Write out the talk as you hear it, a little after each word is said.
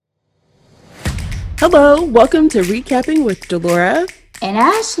Hello, welcome to Recapping with Delora and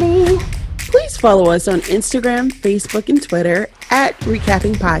Ashley. Please follow us on Instagram, Facebook, and Twitter at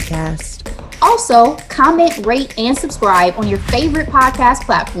Recapping Podcast. Also, comment, rate, and subscribe on your favorite podcast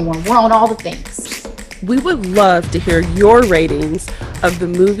platform. We're on all the things. We would love to hear your ratings of the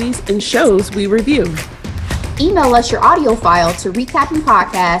movies and shows we review. Email us your audio file to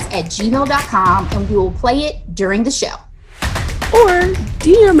recappingpodcast@gmail.com and we will play it during the show. Or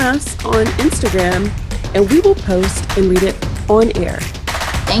DM us on Instagram and we will post and read it on air.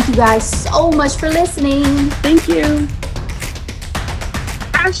 Thank you guys so much for listening. Thank you.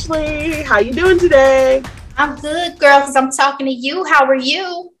 Ashley, how you doing today? I'm good, girl, because I'm talking to you. How are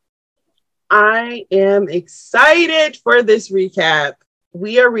you? I am excited for this recap.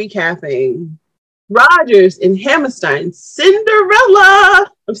 We are recapping Rodgers and Hammerstein's Cinderella.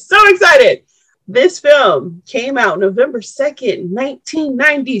 I'm so excited. This film came out November 2nd,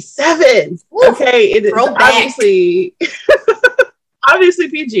 1997. Ooh, okay, it is obviously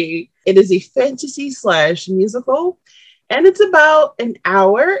PG. It is a fantasy / musical, and it's about an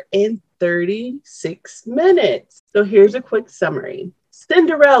hour and 36 minutes. So here's a quick summary.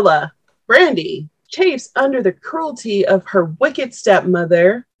 Cinderella, Brandy, chafes under the cruelty of her wicked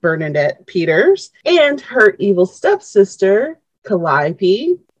stepmother, Bernadette Peters, and her evil stepsister,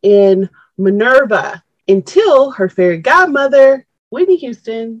 Calliope, and Minerva, until her fairy godmother, Whitney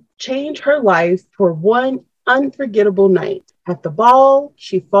Houston, changed her life for one unforgettable night. At the ball,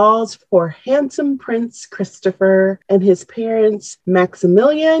 she falls for handsome Prince Christopher, and his parents,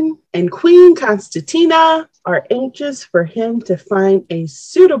 Maximilian and Queen Constantina, are anxious for him to find a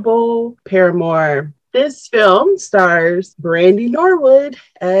suitable paramour. This film stars Brandy Norwood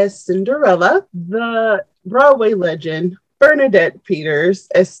as Cinderella, the Broadway legend Bernadette Peters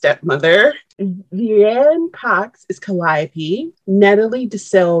as stepmother, Vivienne Cox as Calliope, Natalie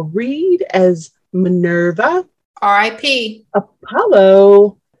Desselle-Reid as Minerva, R.I.P.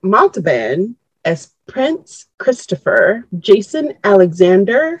 Apollo Montalban as Prince Christopher, Jason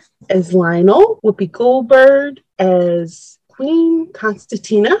Alexander as Lionel, Whoopi Goldberg as Queen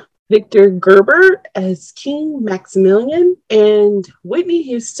Constantina, Victor Gerber as King Maximilian, and Whitney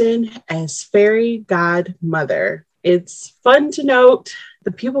Houston as Fairy Godmother. It's fun to note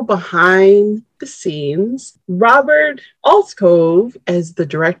the people behind the scenes. Robert Alscove as the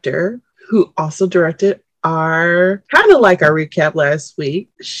director, who also directed our recap last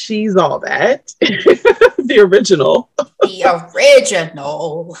week. She's All That. The original. The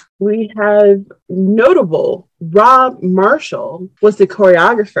original. We have notable Rob Marshall was the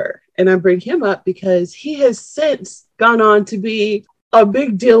choreographer. And I bring him up because he has since gone on to be a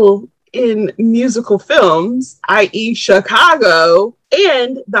big deal in musical films, i.e. Chicago,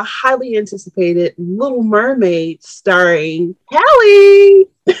 and the highly anticipated Little Mermaid starring Hallie.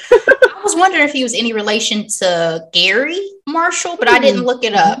 I was wondering if he was any relation to Gary Marshall, but I didn't look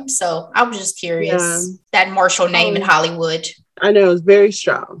it up. So I was just curious. Yeah. That Marshall name in Hollywood. I know, it's very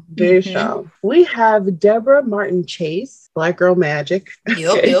strong. Very strong. We have Deborah Martin Chase, Black Girl Magic.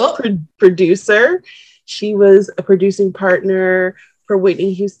 Yep. Producer. She was a producing partner for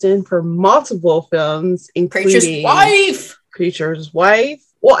Whitney Houston for multiple films, including Preacher's Wife.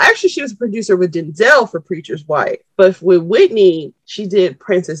 Well, actually, she was a producer with Denzel for Preacher's Wife. But with Whitney, she did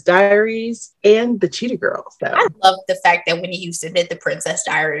Princess Diaries and The Cheetah Girls. So. I love the fact that Whitney Houston did the Princess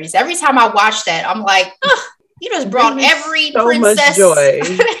Diaries. Every time I watch that, I'm like, you just brought every princess. Much joy.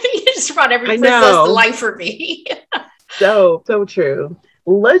 You just brought every princess to life for me. So true.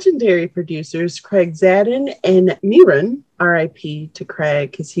 Legendary producers Craig Zadan and Mirren, R.I.P. to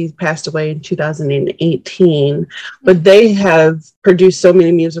Craig because he passed away in 2018, but they have produced so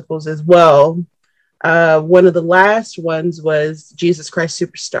many musicals as well. One of the last ones was Jesus Christ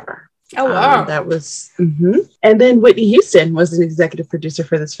Superstar. Oh, wow. That was, And then Whitney Houston was an executive producer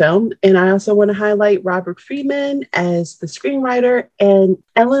for this film. And I also want to highlight Robert Friedman as the screenwriter and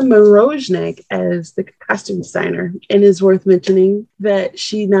Ellen Moroznik as the costume designer. And it's worth mentioning that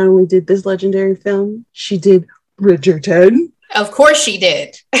she not only did this legendary film, she did Bridgerton. Of course she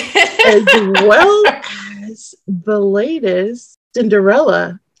did. As well as the latest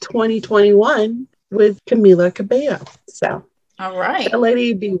Cinderella 2021 with Camila Cabello. So. All right. That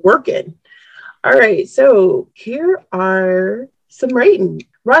lady be working. All right. So here are some ratings.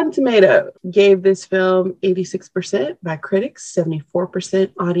 Rotten Tomatoes gave this film 86% by critics,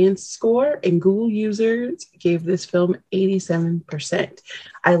 74% audience score, and Google users gave this film 87%.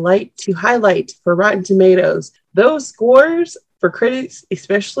 I like to highlight for Rotten Tomatoes, those scores for critics,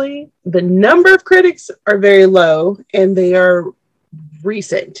 especially, the number of critics are very low and they are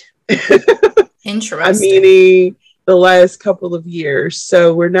recent. Interesting. Meaning the last couple of years.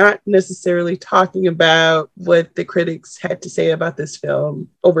 So we're not necessarily talking about what the critics had to say about this film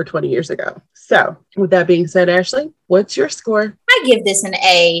over 20 years ago. So with that being said, Ashley, what's your score? I give this an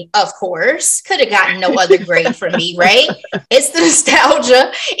A, of course. Could have gotten no other grade from me, right? It's the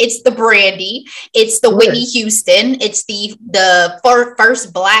nostalgia. It's the brandy. It's the Whitney Houston. It's the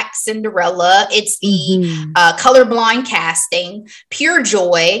first Black Cinderella. It's the colorblind casting. Pure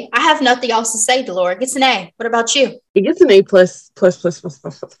joy. I have nothing else to say, Delora. It gets an A. What about you? It gets an A plus for me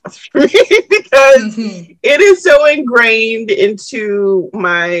because it is so ingrained into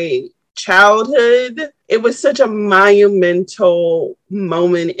my childhood. It was such a monumental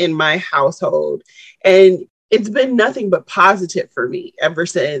moment in my household, and it's been nothing but positive for me ever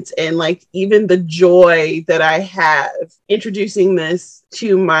since. And like even the joy that I have introducing this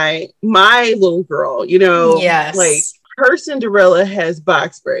to my little girl, you know, like her Cinderella has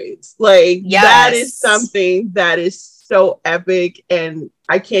box braids. Like that is something that is so epic, and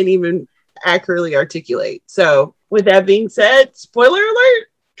I can't even accurately articulate. So with that being said, spoiler alert.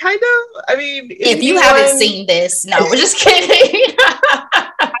 Kind of. I mean, if you haven't seen this, no, we're just kidding.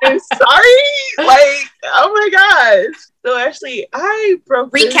 I'm sorry. Like, oh my gosh. So actually, I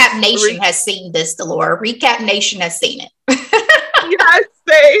broke. Recap Nation has seen this, Delora. Recap Nation has seen it. Yes,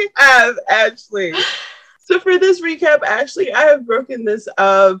 they have actually. So for this recap, actually, I have broken this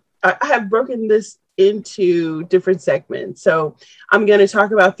into different segments. So I'm going to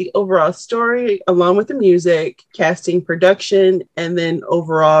talk about the overall story along with the music, casting, production, and then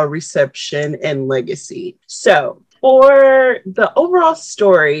overall reception and legacy. So for the overall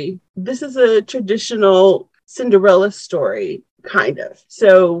story, this is a traditional Cinderella story. Kind of.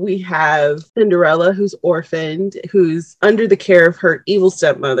 So we have Cinderella, who's orphaned, who's under the care of her evil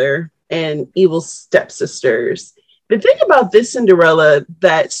stepmother and evil stepsisters. The thing about this Cinderella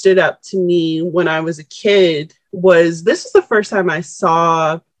that stood out to me when I was a kid was this was the first time I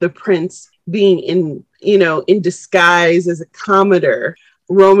saw the prince being in disguise as a commodore,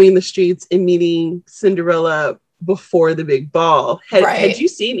 roaming the streets and meeting Cinderella before the big ball. Had you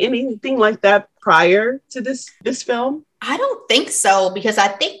seen anything like that prior to this film? I don't think so, because I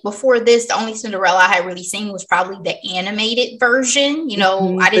think before this, the only Cinderella I had really seen was probably the animated version. You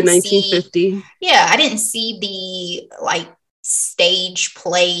know, I didn't 1950. I didn't see the like stage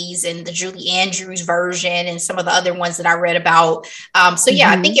plays and the Julie Andrews version and some of the other ones that I read about. I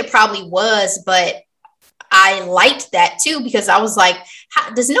think it probably was, but I liked that too, because I was like,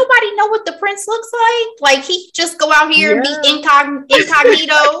 does nobody know what the prince looks like? Like he just go out here and be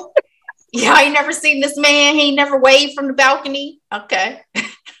incognito. Yeah, I ain't never seen this man. He ain't never waved from the balcony. Okay.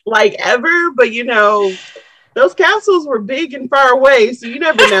 Like ever, but you know, those castles were big and far away, so you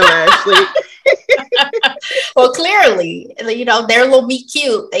never know, Ashley. Well, clearly, you know, their little meet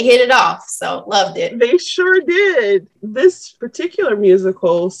cute. They hit it off, so loved it. They sure did. This particular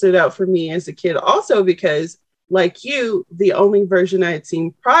musical stood out for me as a kid also because, like you, the only version I had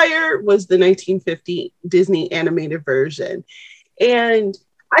seen prior was the 1950 Disney animated version. And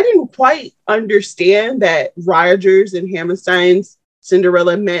I didn't quite understand that Rodgers and Hammerstein's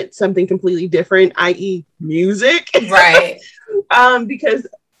Cinderella meant something completely different, i.e. music. Right. Because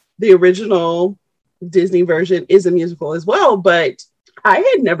the original Disney version is a musical as well, but I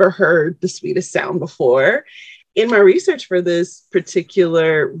had never heard The Sweetest Sound before. In my research for this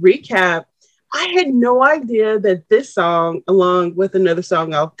particular recap, I had no idea that this song, along with another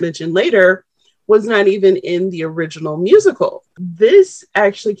song I'll mention later, was not even in the original musical. This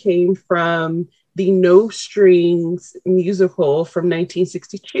actually came from the No Strings musical from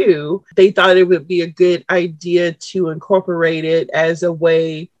 1962. They thought it would be a good idea to incorporate it as a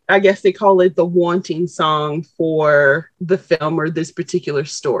way, I guess they call it the wanting song for the film or this particular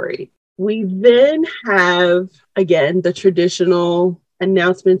story. We then have, again, the traditional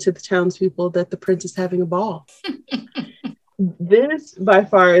announcement to the townspeople that the prince is having a ball. This, by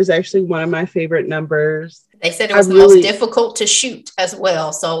far, is actually one of my favorite numbers. They said it was the most difficult to shoot as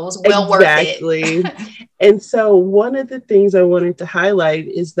well, so it was well worth it. And so one of the things I wanted to highlight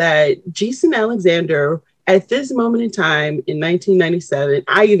is that Jason Alexander, at this moment in time in 1997,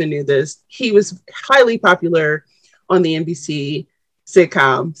 I even knew this, he was highly popular on the NBC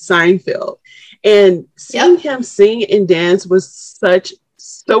sitcom Seinfeld. And seeing him sing and dance was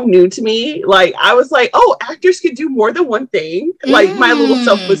so new to me. Like I was like, oh, actors could do more than one thing. Like my little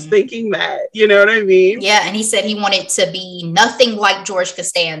self was thinking that, you know what I mean? Yeah. And he said he wanted to be nothing like George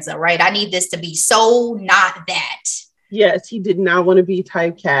Costanza, right? I need this to be so not that. Yes, he did not want to be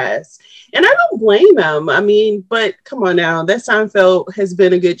typecast. And I don't blame him. I mean, but come on now, that Seinfeld has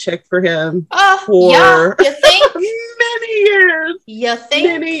been a good check for him for you think? many years. You think?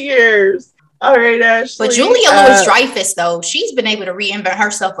 Many years. All right, Ashley. But Julia Louis-Dreyfus, though, she's been able to reinvent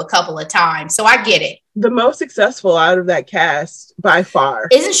herself a couple of times. So I get it. The most successful out of that cast by far.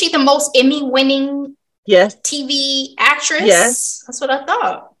 Isn't she the most Emmy-winning TV actress? Yes. That's what I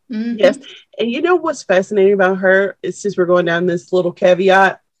thought. Mm-hmm. Yes. And you know what's fascinating about her is, since we're going down this little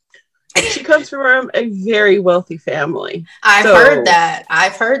caveat, she comes from a very wealthy family. I've heard that.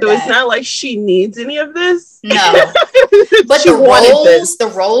 So it's not like she needs any of this. No. But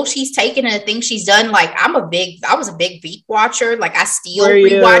the roles she's taken and the things she's done, like I was a big Veep watcher. Like I still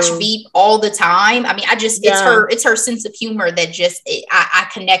rewatch Veep all the time. I mean, it's her sense of humor that I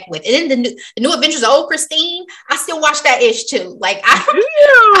connect with. And then the new Adventures of Old Christine, I still watch that ish too. Like I'm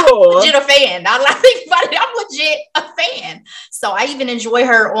legit a fan. Now that I think about it, I'm legit a fan. So I even enjoy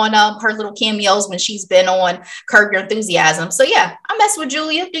her on her little cameos when she's been on Curb Your Enthusiasm. So yeah, I mess with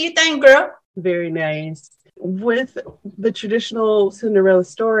Julia. Do you think, girl? Very nice. With the traditional Cinderella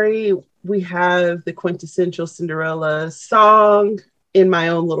story, we have the quintessential Cinderella song, In My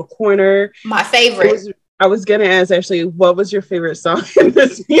Own Little Corner. My favorite. I was going to ask, actually, what was your favorite song in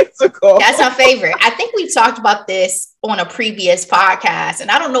this musical? That's my favorite. I think we talked about this on a previous podcast, and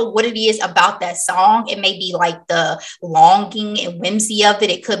I don't know what it is about that song. It may be like the longing and whimsy of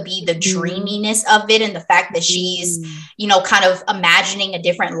it. It could be the dreaminess of it and the fact that she's, kind of imagining a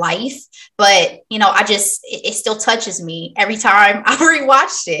different life. But, it still touches me every time I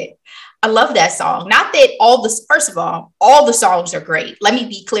rewatched it. I love that song. Not that first of all the songs are great. Let me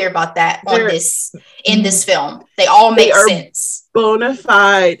be clear about that in this film. They all make sense. Bona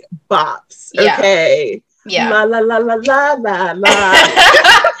fide bops. Yeah. Okay. Yeah. La la la la la la la.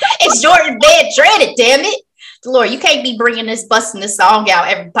 It's Jordan Bed Dreaded, damn it. Lord, you can't be busting this song out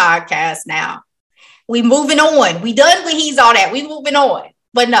every podcast now. We moving on. We done with He's All That. We moving on.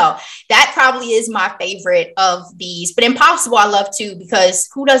 But no, that probably is my favorite of these. But Impossible, I love too, because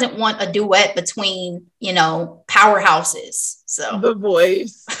who doesn't want a duet between, powerhouses? So The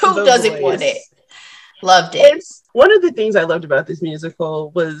Voice. Who doesn't want it? Loved it. One of the things I loved about this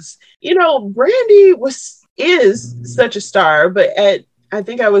musical was, Brandy is such a star, but I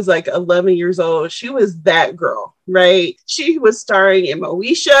think I was like 11 years old. She was that girl, right? She was starring in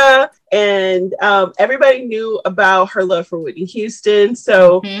Moesha, and everybody knew about her love for Whitney Houston.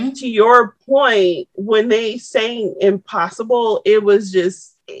 So to your point, when they sang Impossible, it was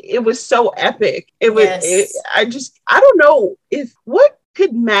so epic. I don't know what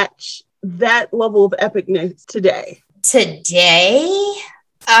could match that level of epicness today.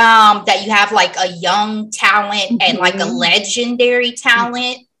 That you have like a young talent and like a legendary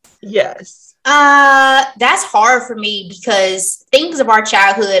talent. Yes. That's hard for me because things of our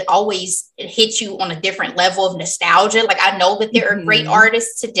childhood always hit you on a different level of nostalgia. Like I know that there are great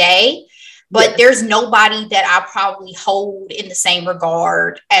artists today, but there's nobody that I probably hold in the same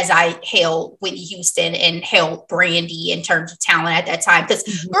regard as I held Whitney Houston and held Brandy in terms of talent at that time.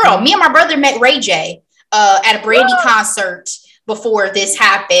 Because girl, me and my brother met Ray J at a Brandy concert before this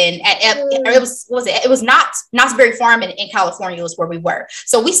happened. It was Knott's Berry Farm in California was where we were.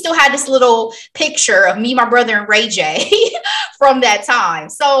 So we still had this little picture of me, my brother, and Ray J from that time.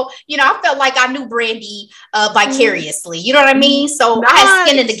 So, I felt like I knew Brandy vicariously. You know what I mean? So I had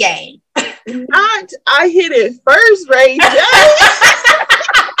skin in the game. I hit it first, Ray J.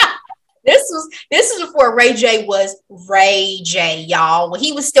 This is before Ray J was Ray J, y'all. When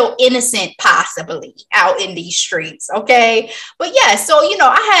he was still innocent, possibly out in these streets. Okay. But yeah, so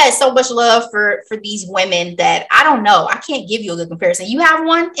I had so much love for these women that I don't know. I can't give you a good comparison. You have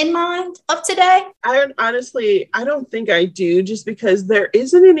one in mind of today? I don't think I do, just because there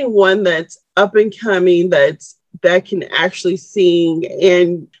isn't anyone that's up and coming that can actually sing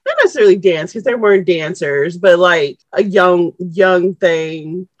and not necessarily dance, because they weren't dancers, but like a young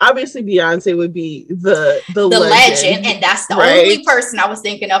thing. Obviously Beyonce would be the legend, and that's the only person I was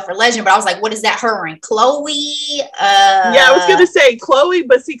thinking of for legend. But I was like, what is that, her and Chloe? Yeah, I was gonna say Chloe,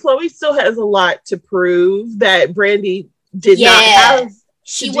 but see, Chloe still has a lot to prove that Brandy did not have.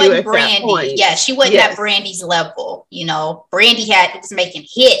 She wasn't Brandy. Yeah, she wasn't at Brandy's level. Brandy was making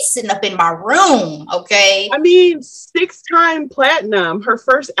hits sitting up in my room. Okay. I mean, 6-time platinum, her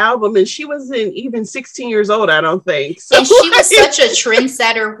first album, and she wasn't even 16 years old, I don't think. So, and she was such a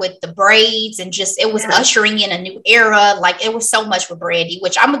trendsetter with the braids, and it was ushering in a new era. Like it was so much with Brandy,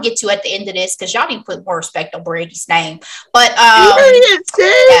 which I'm gonna get to at the end of this because y'all need to put more respect on Brandy's name. But y'all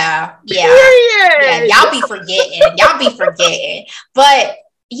be forgetting. But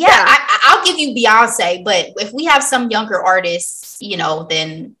I'll give you Beyonce. But if we have some younger artists,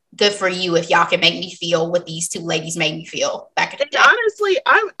 then good for you if y'all can make me feel what these two ladies made me feel back in the day. Honestly,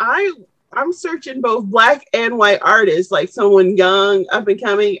 I'm searching both black and white artists, like someone young, up and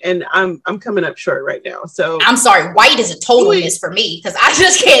coming, and I'm coming up short right now. So I'm sorry, white is a total miss for me because I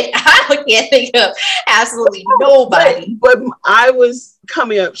can't think of absolutely nobody. But I was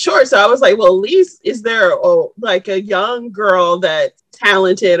coming up short, so I was like, well, at least is there like a young girl that's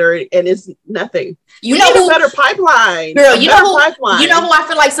talented and is nothing. You know who, a better pipeline. Girl, you know who I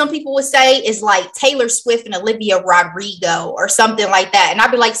feel like some people would say is like Taylor Swift and Olivia Rodrigo or something like that. And I'd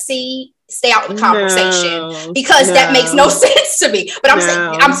be like, see, stay out of the conversation because that makes no sense to me. But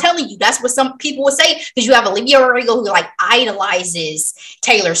I'm telling you, that's what some people would say because you have Olivia Rodrigo who like idolizes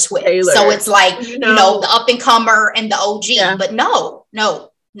Taylor Swift. So it's like, the up and comer and the OG. Yeah. But no.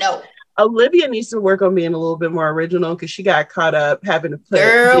 Olivia needs to work on being a little bit more original because she got caught up having to put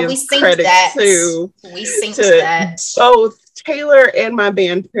credit to both Taylor and my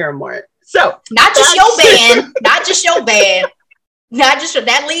band Paramore. So not just your band, not just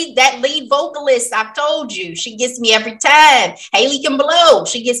that lead vocalist. I've told you, she gets me every time. Haley can blow.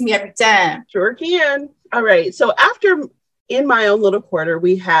 She gets me every time. Sure can. All right. So after In My Own Little Quarter,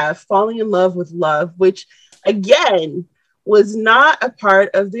 we have Falling in Love with Love, which again was not a part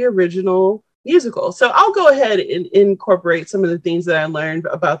of the original musical. So I'll go ahead and incorporate some of the things that I learned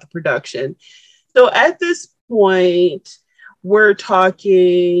about the production. So at this point, we're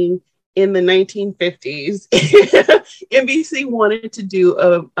talking in the 1950s. NBC wanted to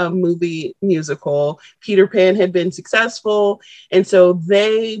do a movie musical. Peter Pan had been successful. And so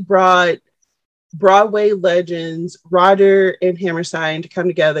they brought Broadway legends, Rodder and Hammerstein, to come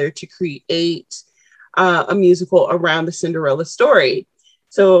together to create a musical around the Cinderella story.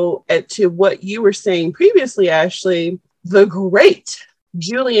 So to what you were saying previously, Ashley, the great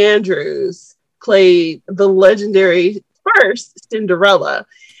Julie Andrews played the legendary first Cinderella,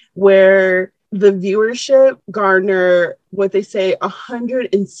 where the viewership garnered what they say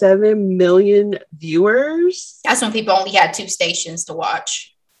 107 million viewers. That's when people only had 2 stations to watch.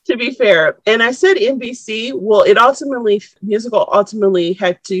 To be fair, and I said NBC, well, musical ultimately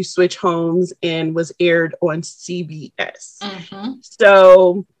had to switch homes and was aired on CBS. Mm-hmm.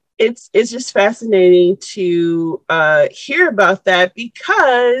 So it's just fascinating to hear about that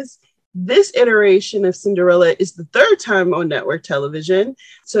because this iteration of Cinderella is the 3rd time on network television.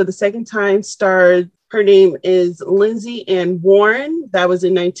 So the 2nd time starred, her name is Lindsay Ann Warren. That was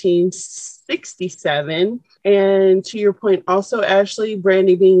in 1967. And to your point, also, Ashley,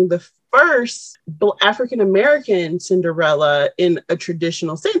 Brandy being the first African-American Cinderella in a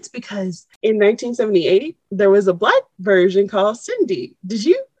traditional sense, because in 1978, there was a Black version called Cindy. Did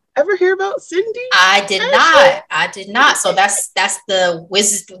you ever hear about Cindy? I did not. So that's the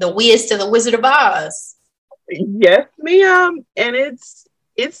Wiz to the Wizard of Oz. Yes, ma'am. And it's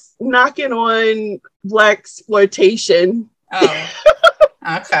knocking on Black exploitation. Oh,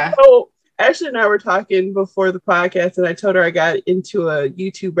 okay. So Ashley and I were talking before the podcast, and I told her I got into a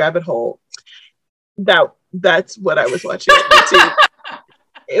YouTube rabbit hole. That's what I was watching on YouTube.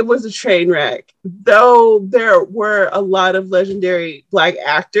 It was a train wreck. Though there were a lot of legendary Black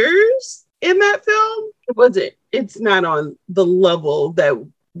actors in that film, it's not on the level that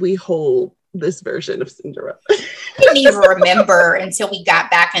we hold this version of Cinderella. I didn't even remember until we got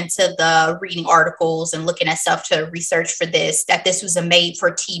back into the reading articles and looking at stuff to research for this, that this was a made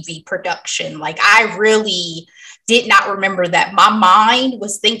for TV production. Like, I really did not remember that. My mind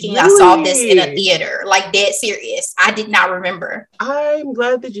was thinking I saw this in a theater, like dead serious. I did not remember. I'm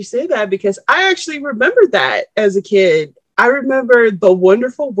glad that you say that because I actually remembered that as a kid. I remember The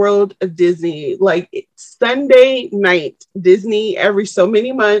Wonderful World of Disney, like Sunday night, Disney every so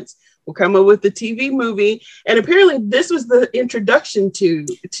many months will come up with the TV movie. And apparently this was the introduction to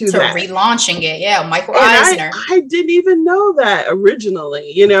that. Relaunching it. Yeah. Michael Eisner. I didn't even know that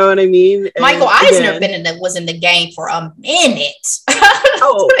originally. You know what I mean? Michael Eisner was in the game for a minute.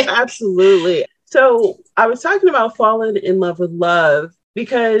 Oh, absolutely. So I was talking about falling in love with love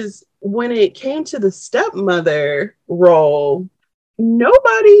because when it came to the stepmother role,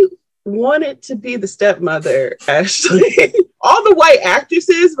 nobody wanted to be the stepmother, Ashley. All the white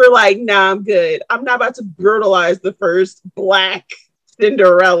actresses were like, nah, I'm good. I'm not about to brutalize the first Black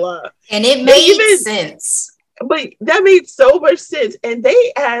Cinderella. And it made sense. But that made so much sense. And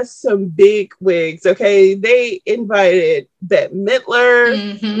they asked some big wigs, okay? They invited Bette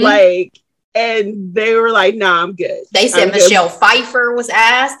Midler, and they were like, nah, I'm good. They said Michelle Pfeiffer was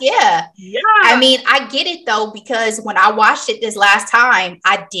asked. Yeah. I mean, I get it though, because when I watched it this last time,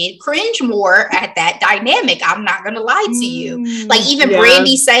 I did cringe more at that dynamic. I'm not going to lie to you. Like even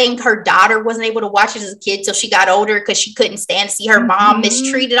Brandy saying her daughter wasn't able to watch it as a kid till she got older because she couldn't stand to see her mom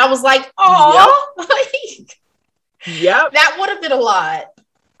mistreated. I was like, oh, that would have been a lot.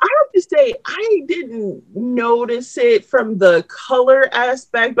 I have to say, I didn't notice it from the color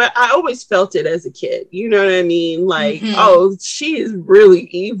aspect, but I always felt it as a kid. You know what I mean? Like, oh, she is really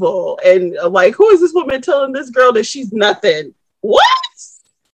evil. And like, who is this woman telling this girl that she's nothing? What?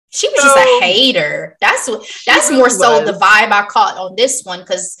 She was just a hater. That's really more so the vibe I caught on this one,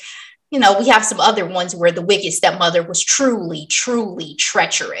 because we have some other ones where the wicked stepmother was truly, truly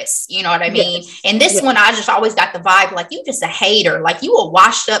treacherous. You know what I mean? Yes. And this one, I just always got the vibe like, you just a hater. Like, you a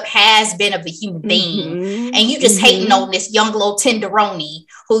washed up has-been of a human being. And you just hating on this young little tenderoni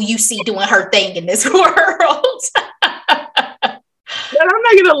who you see doing her thing in this world. But I'm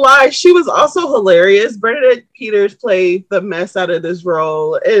not gonna lie, she was also hilarious. Bernadette Peters played the mess out of this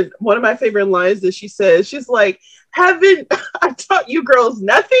role. And one of my favorite lines that she says, she's like, haven't I taught you girls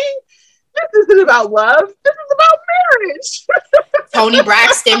nothing? This isn't about love. This is about marriage. Toni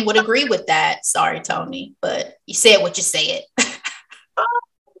Braxton would agree with that. Sorry, Toni, but you said what you said.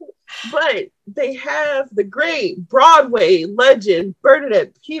 But they have the great Broadway legend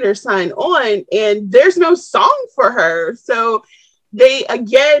Bernadette Peters sign on, and there's no song for her. So they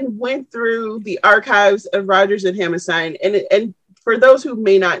again went through the archives of Rodgers and Hammerstein. And for those who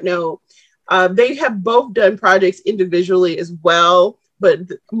may not know, they have both done projects individually as well. But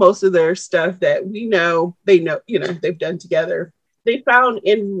most of their stuff that we know, they've done together. They found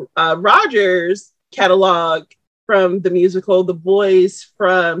in Rodgers' catalog from the musical The Boys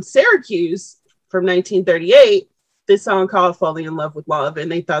from Syracuse from 1938, this song called Falling in Love with Love.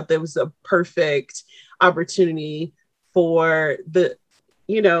 And they thought that was a perfect opportunity for the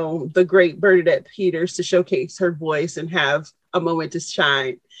great Bernadette Peters to showcase her voice and have a moment to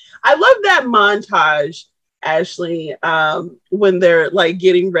shine. I love that montage, Ashley, when they're like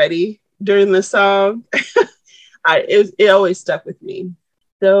getting ready during the song. It always stuck with me.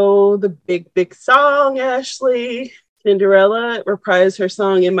 So the big song, Ashley. Cinderella reprised her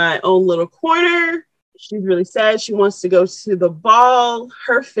song In My Own Little Corner. She's really sad. She wants to go to the ball.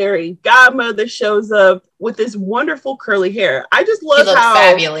 Her fairy godmother shows up with this wonderful curly hair. I just love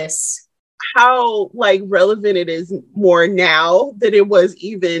fabulous. How like relevant it is more now than it was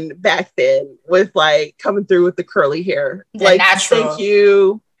even back then, with like coming through with the curly hair. Like, natural.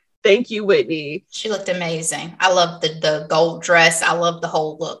 Thank you, Whitney. She looked amazing. I love the gold dress. I love the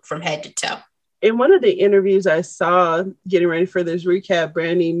whole look from head to toe. In one of the interviews I saw getting ready for this recap,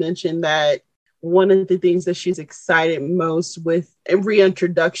 Brandy mentioned that one of the things that she's excited most with a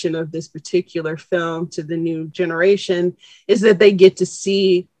reintroduction of this particular film to the new generation is that they get to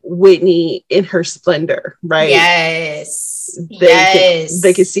see Whitney in her splendor, right? Yes.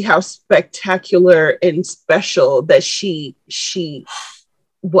 They can see how spectacular and special that she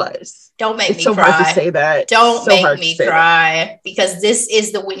was. Don't make me cry. It's so hard to say that. Don't make me cry, because this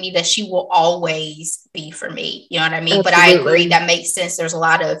is the Whitney that she will always be for me. You know what I mean? Absolutely. But I agree, that makes sense. There's a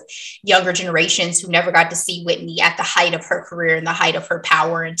lot of younger generations who never got to see Whitney at the height of her career and the height of her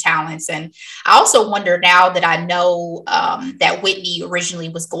power and talents. And I also wonder, now that I know that Whitney originally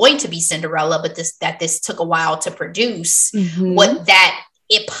was going to be Cinderella, but this took a while to produce, what that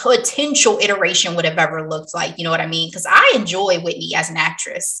potential iteration would have ever looked like. You know what I mean? Because I enjoy Whitney as an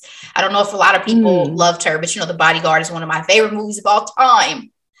actress. I don't know if a lot of people loved her, but The Bodyguard is one of my favorite movies of all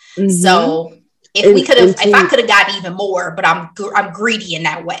time. So if I could have gotten even more, but I'm greedy in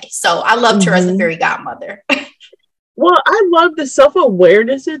that way. So I loved her as a fairy godmother. Well, I love the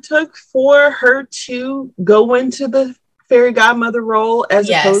self-awareness it took for her to go into the fairy godmother role as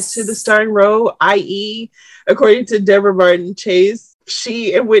opposed to the starring role, i.e., according to Deborah Martin Chase,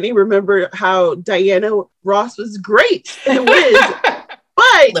 she and Whitney remember how Diana Ross was great in Wiz,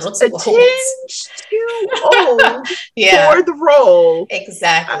 but a tinge too old for the role.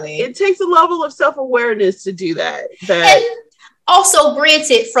 Exactly. It takes a level of self-awareness to do that. And also,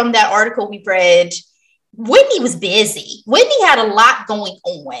 granted, from that article we read, Whitney was busy. Whitney had a lot going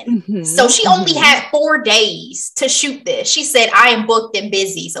on. So she only had 4 days to shoot this. She said, I am booked and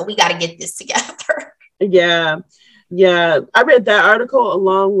busy, so we got to get this together. Yeah, I read that article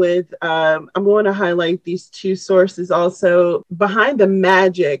along with, I'm going to highlight these two sources also. Behind the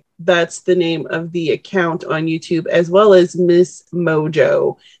Magic, that's the name of the account on YouTube, as well as Miss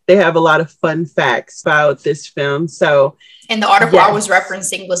Mojo. They have a lot of fun facts about this film. So, and the article I was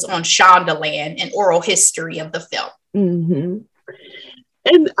referencing was on Shondaland, an oral history of the film.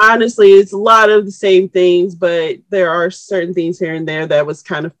 And honestly, it's a lot of the same things, but there are certain things here and there that was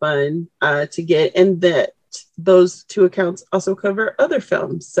kind of fun to get. And that those two accounts also cover other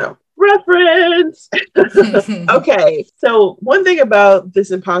films. So reference. Okay. So one thing about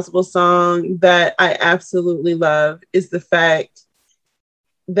this Impossible song that I absolutely love is the fact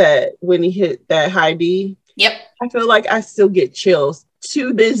that when he hit that high D, yep, I feel like I still get chills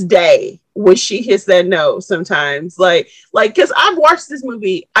to this day when she hits that note sometimes. Like, because I've watched this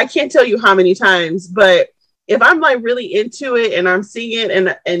movie, I can't tell you how many times, but if I'm like really into it and I'm singing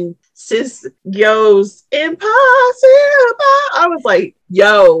and sis goes impossible, I was like,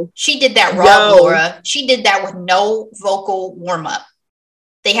 yo. She did that raw, Laura. She did that with no vocal warm-up.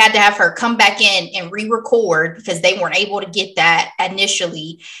 They had to have her come back in and re-record because they weren't able to get that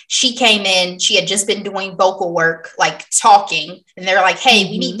initially. She came in, she had just been doing vocal work, like talking, and they're like,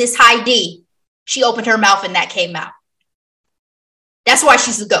 hey, we need this high D. She opened her mouth and that came out. That's why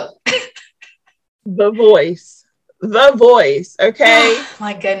she's the GOAT. The voice, okay?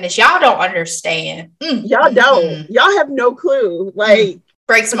 My goodness, y'all don't understand. Y'all don't. Y'all have no clue. Like,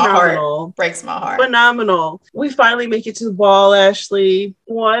 breaks my heart. Breaks my heart. Phenomenal. We finally make it to the ball, Ashley.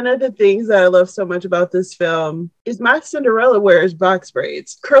 One of the things that I love so much about this film is my Cinderella wears box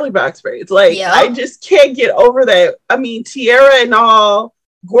braids, curly box braids. Like, I just can't get over that. I mean, tiara and all,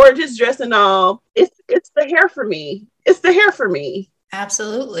 gorgeous dress and all. It's the hair for me. It's the hair for me.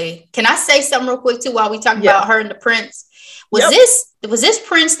 Absolutely. Can I say something real quick too while we talk about her and the prince? Was this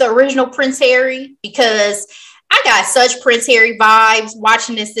Prince the original Prince Harry? Because I got such Prince Harry vibes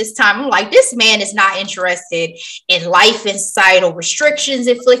watching this time. I'm like, this man is not interested in life and societal restrictions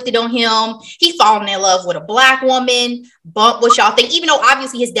inflicted on him. He fallen in love with a Black woman. Bump what y'all think. Even though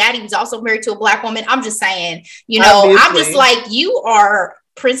obviously his daddy was also married to a Black woman. I'm just saying, I'm just like, you are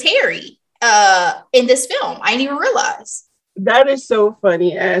Prince Harry in this film. I didn't even realize. That is so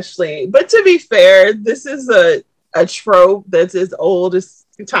funny, Ashley. But to be fair, this is a trope that's as old as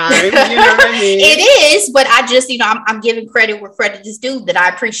time. You know what I mean? It is, but I just, I'm giving credit where credit is due, that I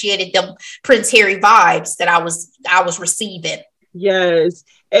appreciated the Prince Harry vibes that I was receiving. Yes.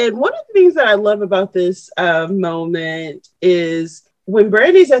 And one of the things that I love about this moment is when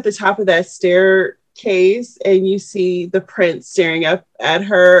Brandy's at the top of that staircase and you see the prince staring up at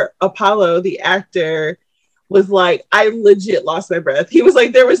her, Apollo, the actor, was like, I legit lost my breath. He was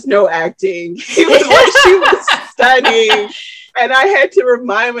like, there was no acting. He was like, she was stunning. And I had to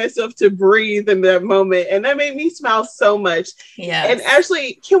remind myself to breathe in that moment. And that made me smile so much. Yeah. And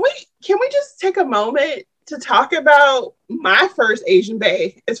Ashley, can we just take a moment to talk about my first Asian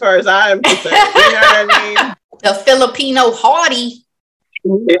bae, as far as I'm concerned? You know what I mean? The Filipino hottie.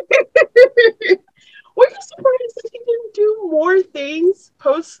 Were you surprised that he didn't do more things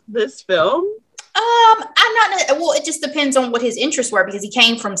post this film? I'm not. Well, it just depends on what his interests were, because he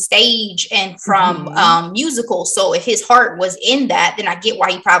came from stage and from musicals. So if his heart was in that, then I get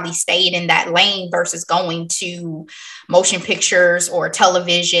why he probably stayed in that lane versus going to motion pictures or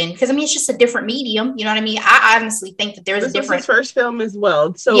television. Because I mean, it's just a different medium. You know what I mean? I honestly think that there's a different. This was his first film as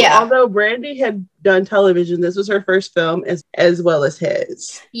well. So although Brandy had done television, this was her first film as well as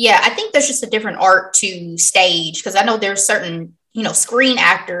his. Yeah, I think there's just a different art to stage, because I know there's certain screen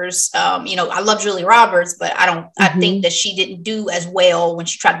actors. I love Julie Roberts, but I think that she didn't do as well when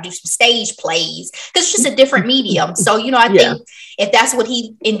she tried to do some stage plays, because it's just a different medium. So, I think if that's what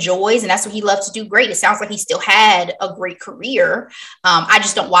he enjoys and that's what he loves to do, great. It sounds like he still had a great career. I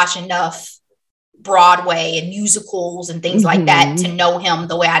just don't watch enough Broadway and musicals and things like that to know him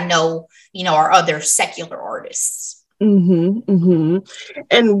the way I know, our other secular artists. And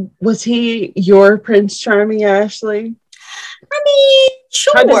was he your Prince Charming, Ashley? I mean,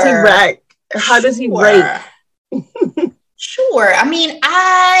 sure. How does he rank? Sure. I mean,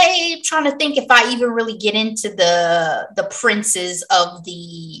 I'm trying to think if I even really get into the princes of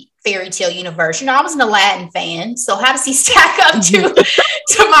the fairy tale universe. I was an Aladdin fan, so how does he stack up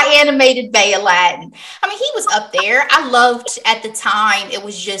to my animated Bay Aladdin? I mean, he was up there. I loved at the time. It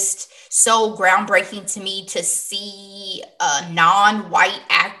was just so groundbreaking to me to see a non-white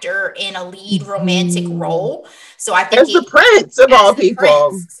actor in a lead romantic role. So I think the prince of all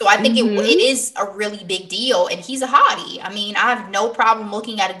people. So I think it is a really big deal, and he's a hottie. I mean, I have no problem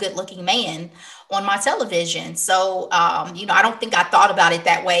looking at a good-looking man on my television. So, I don't think I thought about it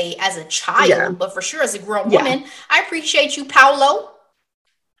that way as a child, but for sure as a grown woman, I appreciate you, Paolo.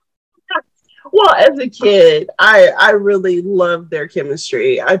 Well, as a kid, I really loved their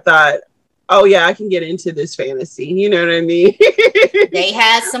chemistry. I thought, oh yeah, I can get into this fantasy. You know what I mean? They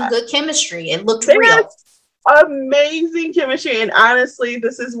had some good chemistry. It looked real. Amazing chemistry. And honestly,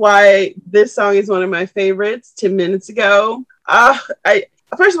 this is why this song is one of my favorites. 10 minutes ago.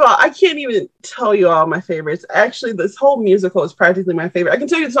 First of all, I can't even tell you all my favorites. Actually, this whole musical is practically my favorite. I can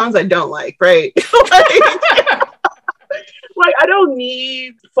tell you the songs I don't like, right? Like, I don't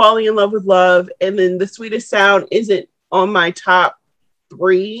need Falling in Love with Love. And then The Sweetest Sound isn't on my top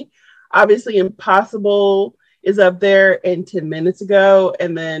 3. Obviously, Impossible is up there, and 10 minutes ago.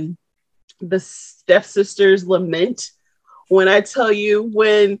 And then the Stepsisters Lament When I tell you,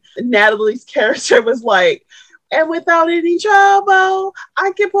 when Natalie's character was like, and without any trouble,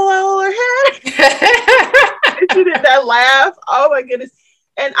 I can pull out her hair. And she did that laugh. Oh my goodness.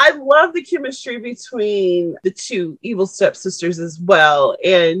 And I love the chemistry between the two evil stepsisters as well.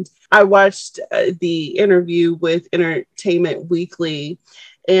 And I watched the interview with Entertainment Weekly,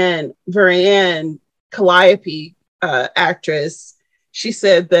 and Varian Calliope, actress, she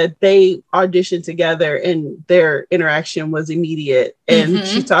said that they auditioned together and their interaction was immediate. And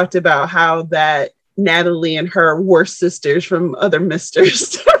she talked about how that Natalie and her were sisters from other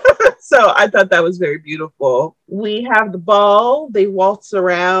misters. So I thought that was very beautiful. We have the ball. They waltz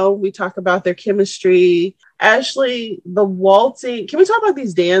around. We talk about their chemistry. Ashley, the waltzing. Can we talk about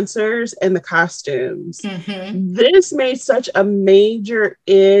these dancers and the costumes? This made such a major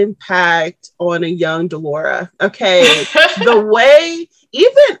impact on a young Delora. Okay. The way,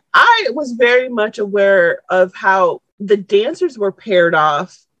 even I was very much aware of how the dancers were paired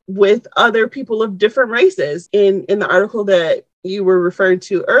off with other people of different races. In the article that you were referring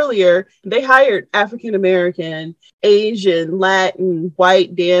to earlier, they hired African-American, Asian, Latin,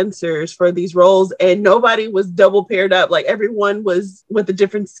 white dancers for these roles, and nobody was double paired up. Like everyone was with a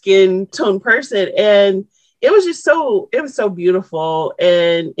different skin tone person. And it was just it was so beautiful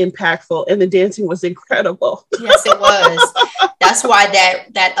and impactful. And the dancing was incredible. Yes, it was. That's why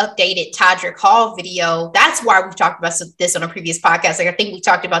that updated Todrick Hall video, that's why we've talked about this on a previous podcast. Like I think we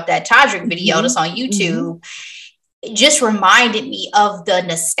talked about that Todrick video that's on YouTube. It just reminded me of the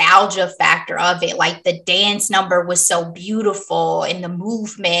nostalgia factor of it. Like the dance number was so beautiful, and the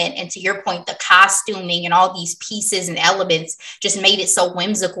movement, and to your point, the costuming and all these pieces and elements just made it so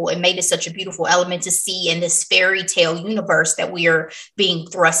whimsical and made it such a beautiful element to see in this fairy tale universe that we are being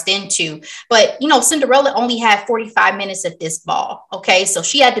thrust into. But, you know, Cinderella only had 45 minutes at this ball. Okay. So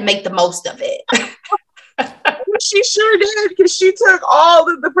she had to make the most of it. She sure did, because she took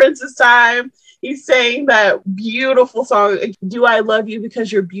all of the prince's time. He's saying that beautiful song, "Do I love you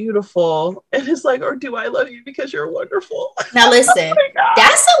because you're beautiful?" And it's like, or "Do I love you because you're wonderful?" Now listen,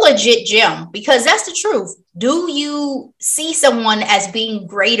 that's a legit gem, because that's the truth. Do you see someone as being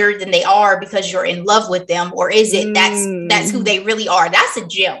greater than they are because you're in love with them? Or is it that's who they really are? That's a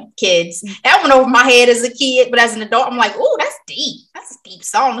gem, kids. That went over my head as a kid, but as an adult, I'm like, oh, that's deep. That's a deep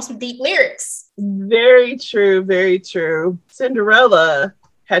song. That's some deep lyrics. Very true. Very true. Cinderella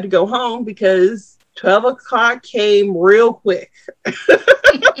had to go home because 12 o'clock came real quick.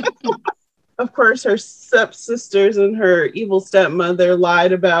 Of course, her stepsisters and her evil stepmother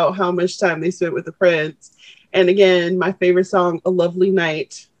lied about how much time they spent with the prince. And again, my favorite song, "A Lovely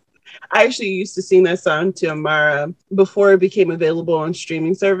Night." I actually used to sing that song to Amara before it became available on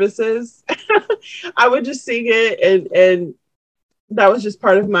streaming services. I would just sing it, and that was just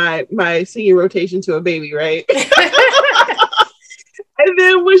part of my singing rotation to a baby, right? And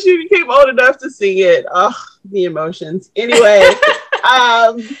then when she became old enough to sing it, the emotions. Anyway.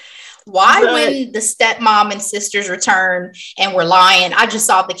 When the stepmom and sisters returned and were lying, I just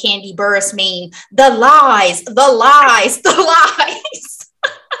saw the Candy Burris meme. The lies, the lies, the lies.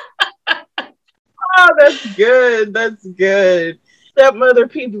 Oh, that's good. That's good. Stepmother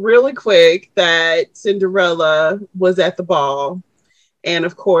peeped really quick that Cinderella was at the ball. And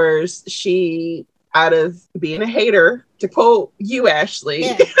of course, she, out of being a hater, to quote you, Ashley,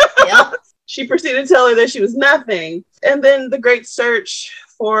 she proceeded to tell her that she was nothing. And then the great search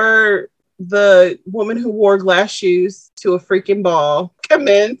for the woman who wore glass shoes to a freaking ball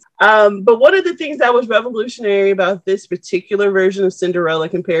commenced. But one of the things that was revolutionary about this particular version of Cinderella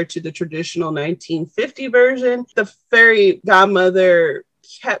compared to the traditional 1950 version, the fairy godmother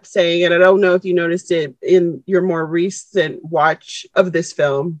kept saying, and I don't know if you noticed it in your more recent watch of this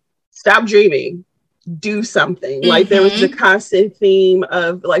film, "Stop dreaming. Do something." Like there was the constant theme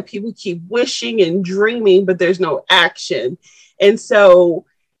of like people keep wishing and dreaming, but there's no action. And so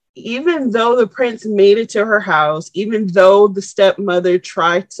even though the prince made it to her house, even though the stepmother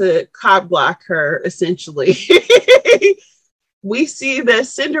tried to cop block her, essentially, we see that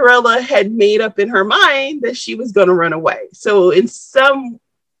Cinderella had made up in her mind that she was going to run away. So in some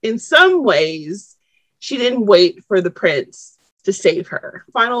ways, she didn't wait for the prince to save her.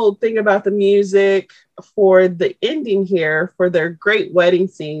 Final thing about the music for the ending here, for their great wedding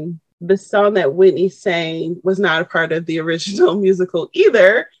scene, the song that Whitney sang was not a part of the original musical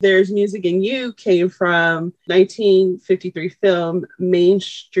either. There's Music in You came from 1953 film Main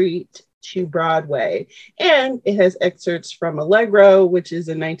Street to Broadway. And it has excerpts from Allegro, which is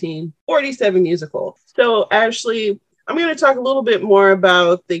a 1947 musical. So Ashley, I'm going to talk a little bit more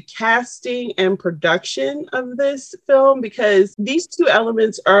about the casting and production of this film, because these two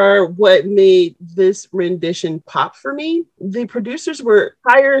elements are what made this rendition pop for me. The producers were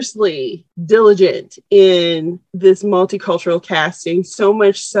tirelessly diligent in this multicultural casting, so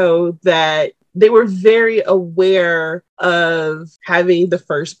much so that they were very aware of having the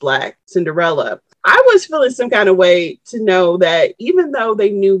first Black Cinderella. I was feeling some kind of way to know that even though they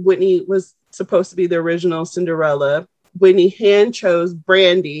knew Whitney was supposed to be the original Cinderella, Whitney hand chose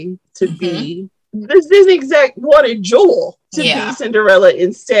Brandy to be this Disney exec wanted Jewel to be Cinderella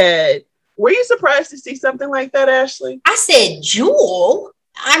instead. Were you surprised to see something like that, Ashley? I said Jewel.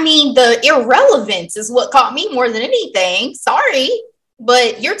 I mean, the irrelevance is what caught me more than anything. Sorry.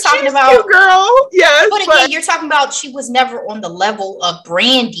 But you're talking about cute, girl. Yes. But again, you're talking about she was never on the level of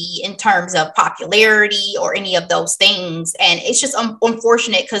Brandy in terms of popularity or any of those things. And it's just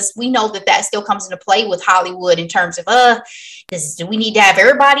unfortunate because we know that still comes into play with Hollywood in terms of, do we need to have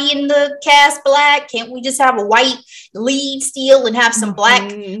everybody in the cast Black? Can't we just have a white lead still and have some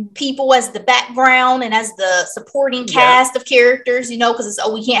Black people as the background and as the supporting cast of characters, because it's,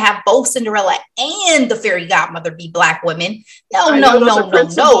 we can't have both Cinderella and the fairy godmother be Black women. No.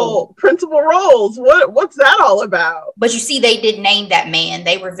 Principal roles. What's that all about? But you see, they did name that man.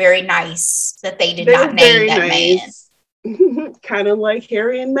 They were very nice that they did not name that man. Kind of like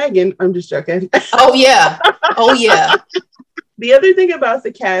Harry and Meghan. I'm just joking. Oh, yeah. The other thing about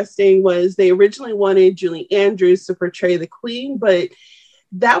the casting was they originally wanted Julie Andrews to portray the Queen, but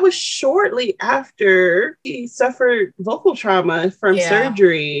that was shortly after she suffered vocal trauma from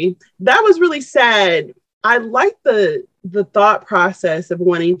surgery. That was really sad. I like the thought process of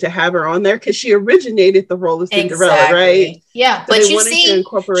wanting to have her on there because she originated the role of Cinderella, right? Yeah, so but you see,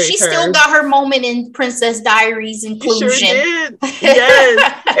 she still got her moment in Princess Diaries inclusion. She sure did.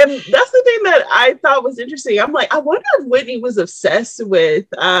 Yes. And that's the thing that I thought was interesting. I'm like, I wonder if Whitney was obsessed with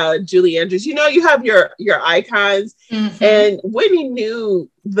Julie Andrews. You have your icons, and Whitney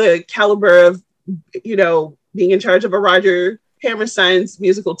knew the caliber of, being in charge of a Roger Hammerstein's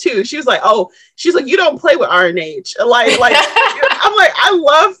musical too. She was like, you don't play with R&H. Like I'm like, I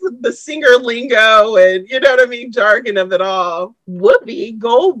love the singer lingo and jargon of it all. Whoopi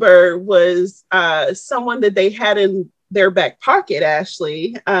Goldberg was someone that they had in their back pocket,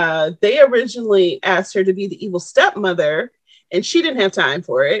 Ashley. They originally asked her to be the evil stepmother, and she didn't have time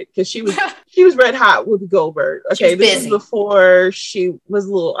for it because she was red hot with Goldberg. Okay, this was before she was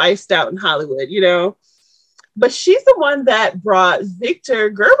a little iced out in Hollywood, But she's the one that brought Victor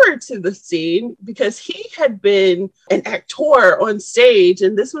Gerber to the scene because he had been an actor on stage.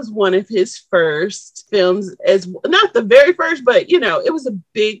 And this was one of his first films, as not the very first, but, it was a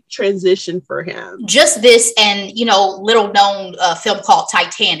big transition for him. Just this and, little known film called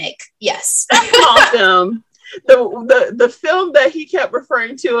Titanic. Yes. Small film. The film that he kept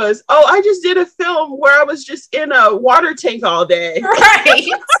referring to as, I just did a film where I was just in a water tank all day. Right.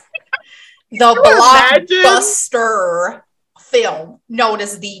 The blockbuster film known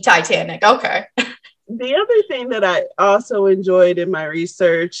as the Titanic. Okay. The other thing that I also enjoyed in my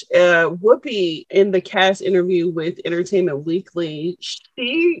research, Whoopi, in the cast interview with Entertainment Weekly,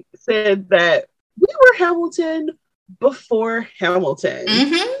 she said that we were Hamilton before Hamilton.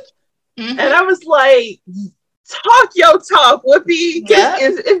 And I was like, talk your talk, Whoopi. Yeah.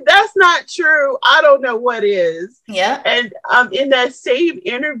 If that's not true, I don't know what is. Yeah. And in that same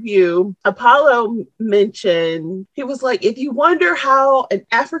interview, Apollo mentioned, he was like, if you wonder how an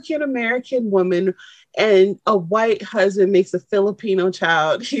African-American woman and a white husband makes a Filipino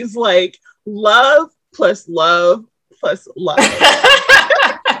child, he's like, love plus love plus love.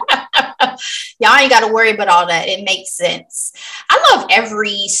 Y'all ain't got to worry about all that. It makes sense. I love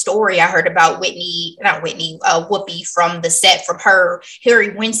every story I heard about Whoopi from the set, from her Harry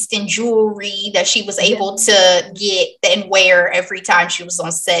Winston jewelry that she was able to get and wear every time she was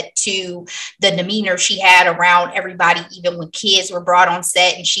on set, to the demeanor she had around everybody, even when kids were brought on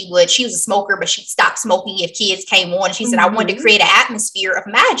set. And she was a smoker, but she stopped smoking if kids came on. She said, I wanted to create an atmosphere of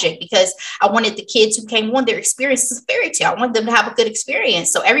magic because I wanted the kids who came on, their experience as a fairy tale. I wanted them to have a good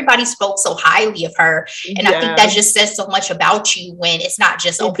experience. So everybody spoke so highly of her. And I think that just says so much about you when it's not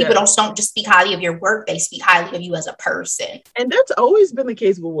just, people don't just speak highly of your work. They speak highly of you as a person. And that's always been the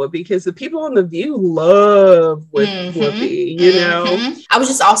case with Whoopi, because the people on The View love Whoopi, I was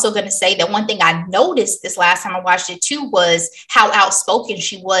just also going to say that one thing I noticed this last time I watched it too was how outspoken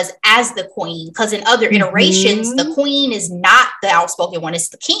she was as the queen. Because in other iterations, the queen is not the outspoken one. It's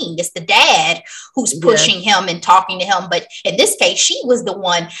the king. It's the dad who's pushing him and talking to him. But in this case, she was the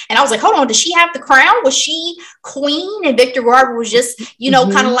one. And I was like, hold on, does she have have the crown? Was she queen and Victor Garber was just,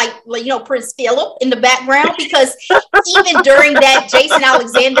 kind of like, Prince Philip in the background? Because even during that Jason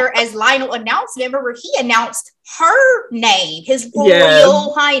Alexander as Lionel announcement, remember, he announced her name, His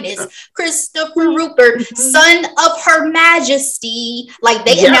Royal Highness Christopher Rupert, son of Her Majesty. Like,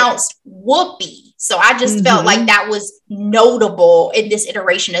 they announced Whoopi. So I just felt like that was notable in this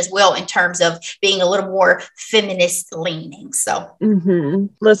iteration as well, in terms of being a little more feminist leaning. So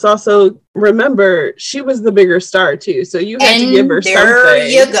let's also remember she was the bigger star too. So you had to give her something. There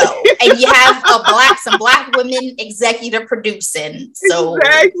you go. And you have some black women executive producing. So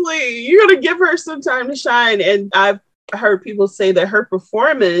exactly. You're gonna give her some time to shine. And I've heard people say that her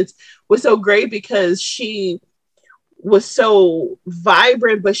performance was so great because she was so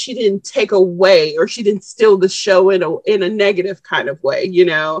vibrant, but she didn't take away, or she didn't steal the show in a negative kind of way,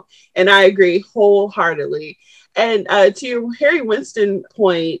 and I agree wholeheartedly. And to your Harry Winston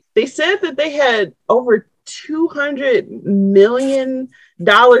point, they said that they had over $200 million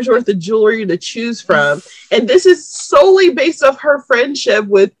worth of jewelry to choose from, and this is solely based off her friendship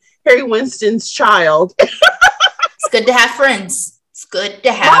with Harry Winston's child. It's good to have friends. Good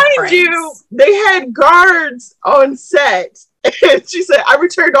to have friends. Mind you, they had guards on set. And she said, I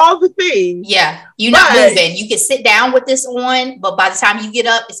returned all the things. Yeah, you're not moving. You can sit down with this on, but by the time you get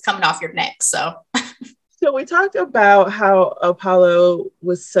up, it's coming off your neck. So we talked about how Apollo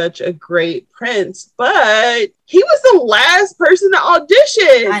was such a great prince, but he was the last person to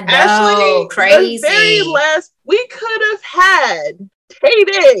audition. I know, Ashley, crazy. The very last. We could have had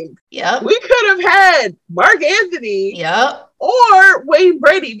Tay. Yep. We could have had Mark Anthony. Yep. Or Wayne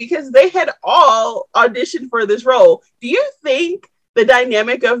Brady, because they had all auditioned for this role. Do you think the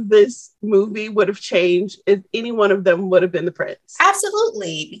dynamic of this movie would have changed if any one of them would have been the prince?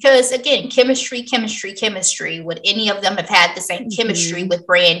 Absolutely. Because again, chemistry. Would any of them have had the same chemistry with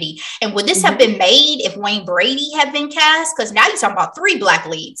Brandy? And would this have been made if Wayne Brady had been cast? Because now you're talking about 3 black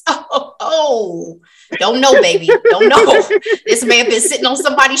leads. Oh. Don't know, baby. Don't know. This man been sitting on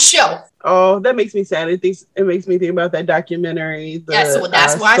somebody's shelf. Oh, that makes me sad. It makes me think about that documentary. That's why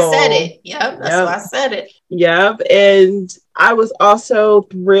I said it. Yep, that's why I said it. Yep. And I was also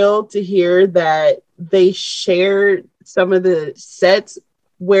thrilled to hear that they shared some of the sets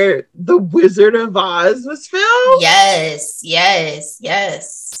where The Wizard of Oz was filmed. Yes.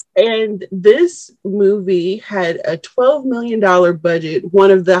 And this movie had a $12 million budget, one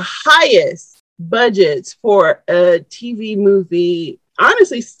of the highest budgets for a TV movie,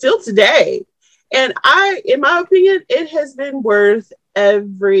 honestly, still today. And in my opinion, it has been worth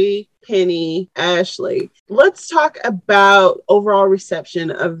every penny. Ashley, let's talk about overall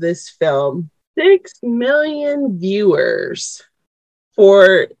reception of this film. 6 million viewers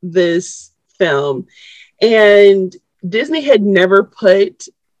for this film. And Disney had never put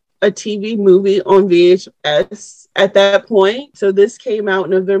a TV movie on VHS at that point. So this came out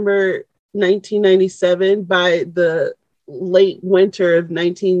November 1997. By the late winter of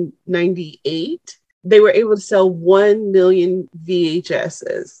 1998, they were able to sell 1 million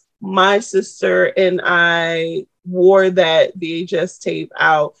VHSs. My sister and I wore that VHS tape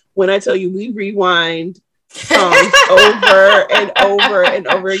out. When I tell you, we rewind songs over and over and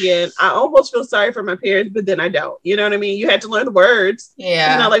over again. I almost feel sorry for my parents, but then I don't. You know what I mean? You had to learn the words.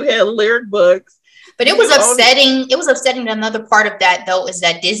 Yeah. It's not like we had lyric books. But it was upsetting. It was upsetting. Another part of that, though, is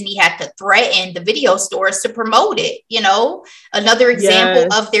that Disney had to threaten the video stores to promote it. Another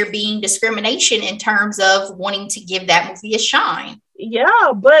example of there being discrimination in terms of wanting to give that movie a shine.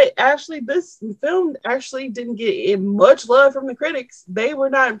 Yeah, but actually, this film actually didn't get much love from the critics. They were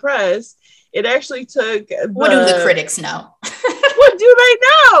not impressed. It actually took. What do the critics know? What do they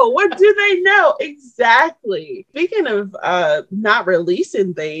know? What do they know? Exactly. Speaking of not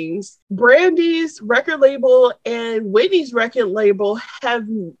releasing things, Brandy's record label and Whitney's record label have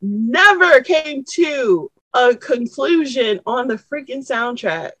never came to a conclusion on the freaking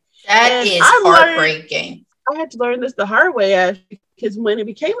soundtrack. That is heartbreaking. I had to learn this the hard way, Ashley, because when it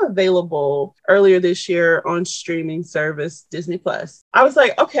became available earlier this year on streaming service Disney Plus, I was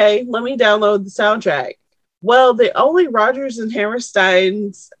like, okay, let me download the soundtrack. Well, the only Rodgers and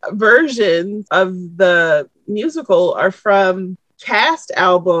Hammerstein's versions of the musical are from cast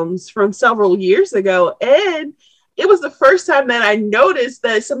albums from several years ago. And it was the first time that I noticed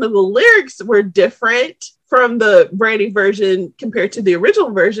that some of the lyrics were different from the Brandy version compared to the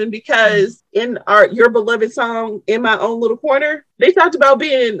original version, because in Your Beloved song, In My Own Little Corner, they talked about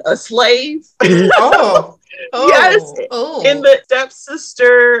being a slave. Yes. In the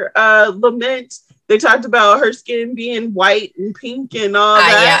stepsister lament, They talked about her skin being white and pink and all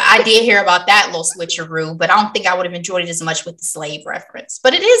that. Yeah, I did hear about that little switcheroo, but I don't think I would have enjoyed it as much with the slave reference.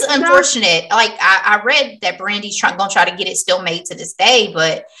 But it is unfortunate. Like I read that Brandy's gonna try to get it still made to this day,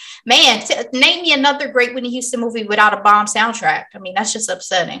 but man, name me another great Whitney Houston movie without a bomb soundtrack. I mean, that's just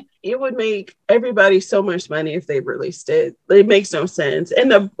upsetting. It would make everybody so much money if they released it. It makes no sense.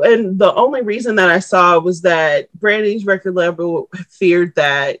 And the only reason that I saw was that Brandy's record label feared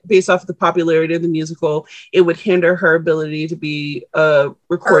that, based off of the popularity of the musical, it would hinder her ability to be a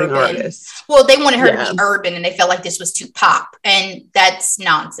recording artist. Well, they wanted her to be urban, and they felt like this was too pop, and that's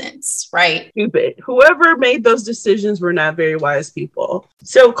nonsense, right? Stupid. Whoever made those decisions were not very wise people.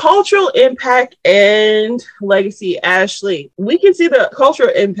 So, cultural impact and legacy, Ashley. We can see the cultural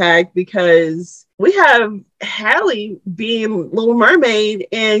impact because we have Halle being Little Mermaid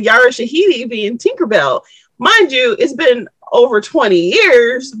and Yara Shahidi being Tinkerbell. Mind you, it's been over 20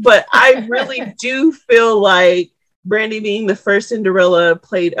 years, but I really do feel like Brandy being the first Cinderella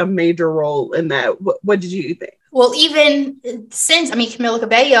played a major role in that. What did you think? Well, even since, Camila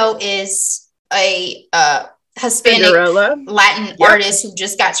Cabello is a Hispanic Cinderella. Latin artist who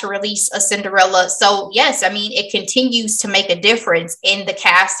just got to release a Cinderella. So yes, it continues to make a difference in the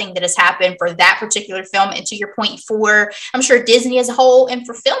casting that has happened for that particular film. And to your point, for I'm sure Disney as a whole and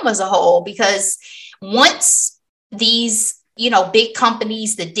for film as a whole, because once these big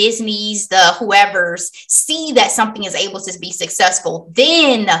companies, the Disneys, the whoever's, see that something is able to be successful,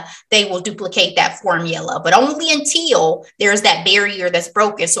 then they will duplicate that formula, but only until there's that barrier that's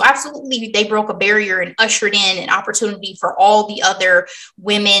broken. So absolutely, they broke a barrier and ushered in an opportunity for all the other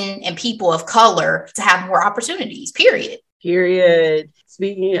women and people of color to have more opportunities, period.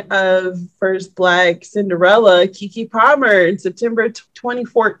 Speaking of first Black Cinderella, Keke Palmer in September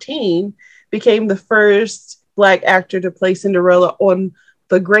 2014 became the first Black actor to play Cinderella on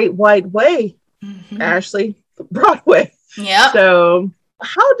The Great White Way, Ashley, Broadway. Yeah. So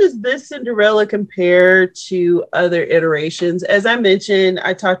how does this Cinderella compare to other iterations? As I mentioned,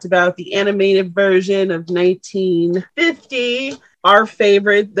 I talked about the animated version of 1950, our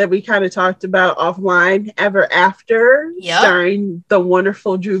favorite that we kind of talked about offline, Ever After, starring the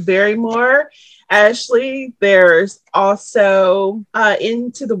wonderful Drew Barrymore. Ashley, there's also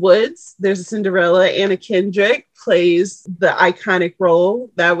Into the Woods. There's a Cinderella. Anna Kendrick plays the iconic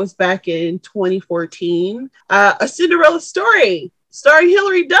role. That was back in 2014. A Cinderella Story starring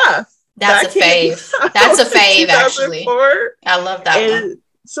Hilary Duff. That's a fave. That's a fave, actually. I love that one.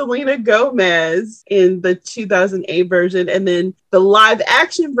 Selena Gomez in the 2008 version. And then the live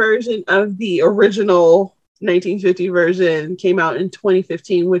action version of the original 1950 version came out in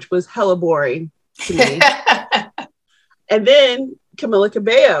 2015, which was hella boring to me. And then Camila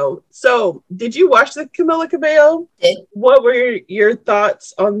Cabello. So did you watch the Camila Cabello? What were your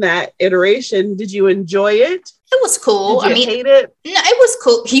thoughts on that iteration? Did you enjoy it? It was cool. Did you hate it? No, it was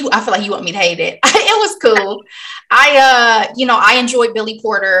cool. I feel like you want me to hate it. It was cool. I enjoyed Billy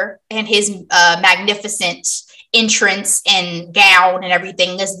Porter and his magnificent entrance and gown and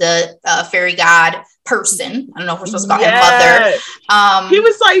everything as the fairy god person. I don't know if we're supposed to call him mother. He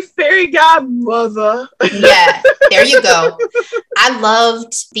was like fairy godmother. Yeah, there you go. I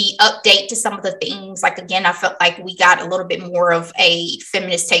loved the update to some of the things. Like, again, I felt like we got a little bit more of a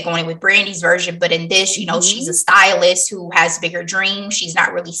feminist take on it with Brandy's version. But in this, she's a stylist who has bigger dreams. She's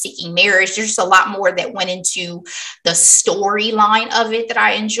not really seeking marriage. There's just a lot more that went into the storyline of it that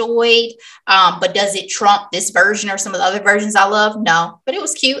I enjoyed. But does it trump this version or some of the other versions I love? No, but it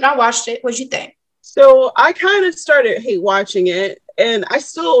was cute. I watched it. What'd you think? So I kind of started hate watching it, and I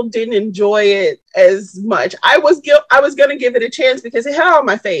still didn't enjoy it as much. I was going to give it a chance because it had on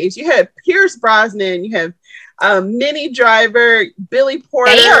my face. You had Pierce Brosnan, you have Minnie Driver, Billy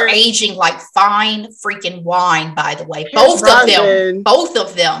Porter. They are aging like fine freaking wine, by the way. Both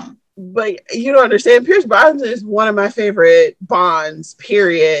of them. But you don't understand. Pierce Brosnan is one of my favorite Bonds,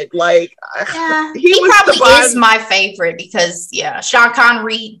 period. Like, yeah, he probably is my favorite because, Sean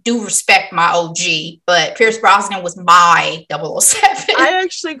Connery do respect my OG, but Pierce Brosnan was my 007. I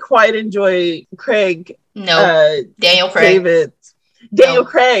actually quite enjoy Craig. Daniel Craig. Daniel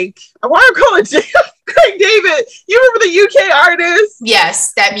Craig. I want to call it Craig David. You remember the UK artist?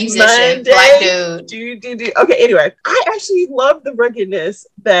 Yes, that musician, black dude. Okay, anyway, I actually love the ruggedness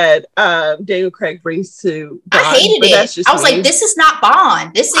that Daniel Craig brings to Bond. I hated it. I was like, this is not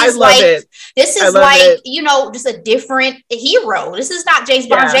Bond. This is just a different hero. This is not James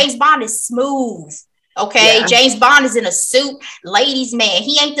Bond. James Bond is smooth. Okay, James Bond is in a suit, ladies' man.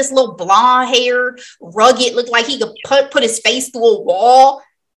 He ain't this little blonde hair, rugged, look like he could put his face through a wall.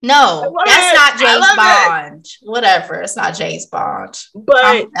 No, that's not James Bond. Whatever. It's not James Bond.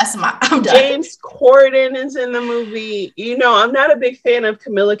 But I'm done. James Corden is in the movie. You know, I'm not a big fan of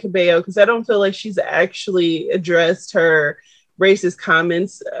Camila Cabello because I don't feel like she's actually addressed her racist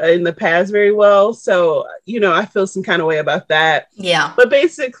comments in the past very well. So, you know, I feel some kind of way about that. Yeah. But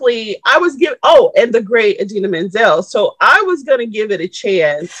basically, I was and the great Idina Menzel. So I was going to give it a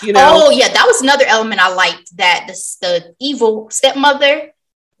chance, you know. Oh, yeah. That was another element I liked, that the evil stepmother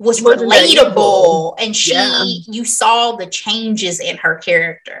was relatable, and you saw the changes in her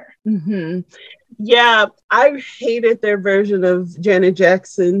character. Mm-hmm. Yeah, I hated their version of Janet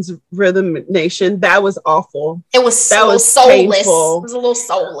Jackson's Rhythm Nation. That was awful. It was soulless. Painful. It was a little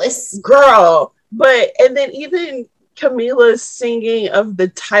soulless, girl. And then even Camila's singing of the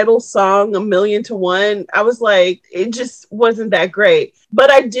title song, 1,000,000 to 1, I was like, it just wasn't that great.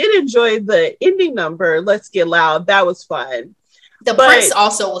 But I did enjoy the ending number, Let's Get Loud. That was fun. The Prince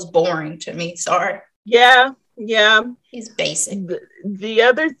also was boring to me. Sorry. Yeah. He's basic. The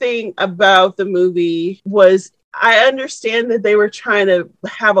other thing about the movie was I understand that they were trying to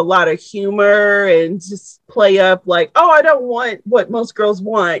have a lot of humor and just play up like, oh, I don't want what most girls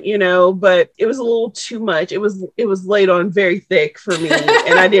want, you know, but it was a little too much. It was laid on very thick for me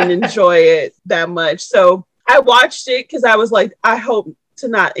and I didn't enjoy it that much. So I watched it because I was like, I hope to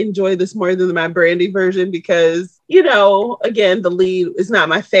not enjoy this more than my Brandy version because, you know, again, the lead is not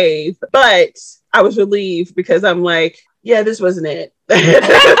my fave, but I was relieved because I'm like, yeah, this wasn't it. But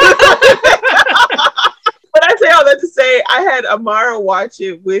I say all that to say, I had Amara watch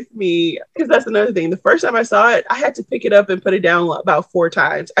it with me because that's another thing. The first time I saw it, I had to pick it up and put it down about 4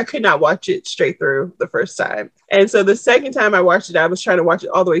 times. I could not watch it straight through the first time. And so the second time I watched it, I was trying to watch it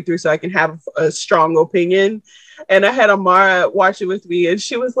all the way through so I can have a strong opinion. And I had Amara watch it with me and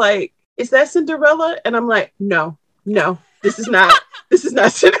she was like, is that Cinderella? And I'm like, no, this is not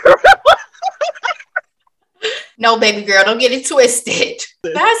Cinderella. No, baby girl, don't get it twisted.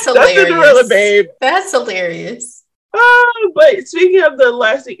 That's hilarious. That's Cinderella, babe. That's hilarious. But speaking of the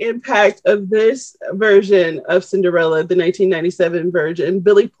lasting impact of this version of Cinderella, the 1997 version,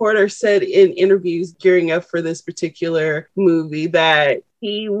 Billy Porter said in interviews gearing up for this particular movie that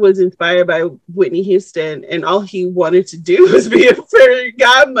he was inspired by Whitney Houston and all he wanted to do was be a fairy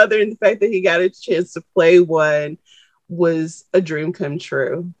godmother, and the fact that he got a chance to play one was a dream come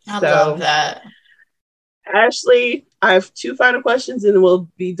true. I love that. Ashley, I have 2 final questions and we'll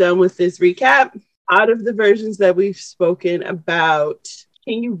be done with this recap. Out of the versions that we've spoken about,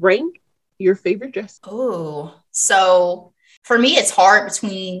 can you rank your favorite dress? Oh, so for me, it's hard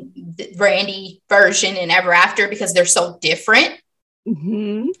between the Brandy version and Ever After because they're so different.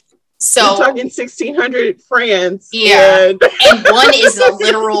 Mm-hmm. So we're talking 1600 France. Yeah. And one is a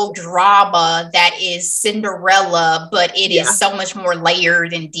literal drama that is Cinderella, but it is so much more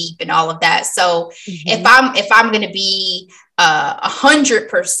layered and deep and all of that. So if I'm going to be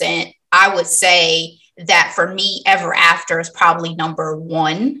 100%, I would say that for me, Ever After is probably number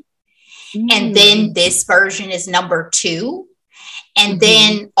 1. And then this version is number 2. And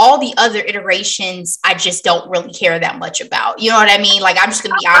then all the other iterations, I just don't really care that much about. You know what I mean? Like, I'm just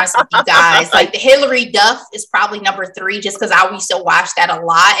going to be honest with you guys. Like, the Hilary Duff is probably number 3 just because I used to watch that a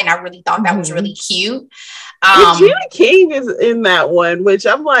lot. And I really thought that was really cute. Regina King is in that one, which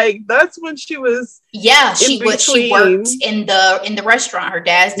I'm like, that's when she was. Yeah, she worked in the restaurant, her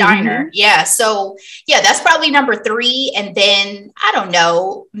dad's diner. Yeah. So, yeah, that's probably number 3. And then, I don't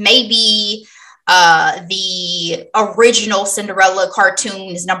know, maybe the original Cinderella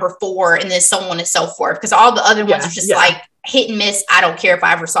cartoon is number 4, and then so on and so forth, because all the other ones are just like hit and miss. I don't care if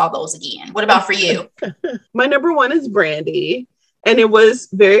I ever saw those again. What about for you? My number 1 is Brandy, and it was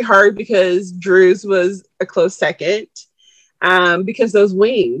very hard because Drew's was a close second, because those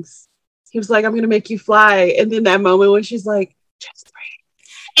wings. He was like, I'm gonna make you fly, and then that moment when she's like, just Brandy.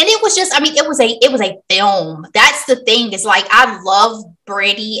 And it was just, I mean, it was a film. That's the thing. It's like, I love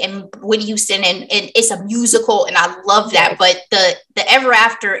Brandy and Whitney Houston, and it's a musical, and I love that. But the Ever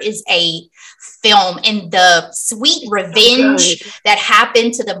After is a film, and the sweet revenge that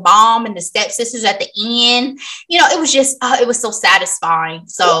happened to the mom and the stepsisters at the end, you know, it was just, it was so satisfying.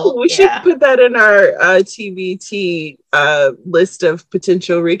 So we should put that in our TBT list of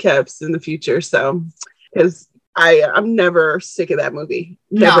potential recaps in the future. So, because I'm never sick of that movie.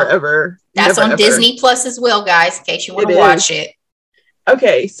 Never, ever. That's on Disney Plus as well, guys, in case you want to watch it.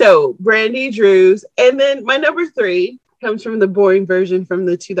 Okay, so Brandy, Drew's, and then my number 3 comes from the boring version from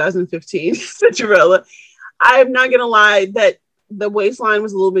the 2015 Cinderella. I'm not gonna lie that the waistline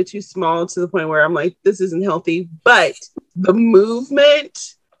was a little bit too small to the point where I'm like, this isn't healthy, but the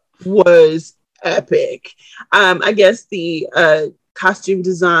movement was epic. I guess the costume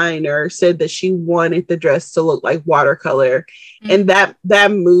designer said that she wanted the dress to look like watercolor. And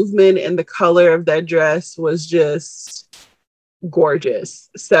that movement and the color of that dress was just gorgeous.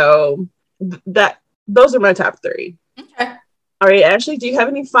 So those are my top 3. Okay. All right, Ashley, do you have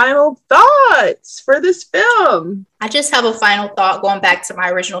any final thoughts for this film? I just have a final thought going back to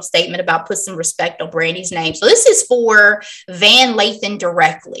my original statement about put some respect on Brandy's name. So this is for Van Lathan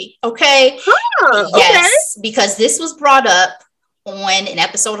directly. Okay. Yes, okay. Because this was brought up on an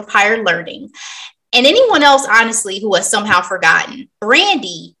episode of Higher Learning. And anyone else, honestly, who has somehow forgotten,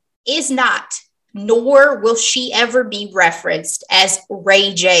 Brandy is not, nor will she ever be referenced as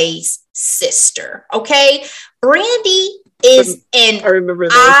Ray J's sister. Okay. Brandy is an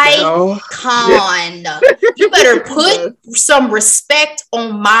icon. You better put some respect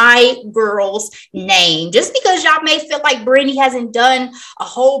on my girl's name. Just because y'all may feel like Brandy hasn't done a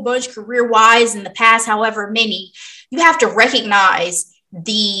whole bunch career-wise in the past, however many, you have to recognize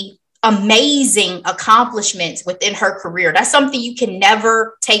the amazing accomplishments within her career. That's something you can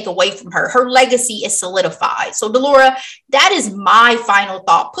never take away from her. Her legacy is solidified. So, Delora, that is my final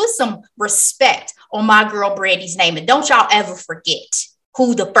thought. Put some respect on my girl Brandy's name. And don't y'all ever forget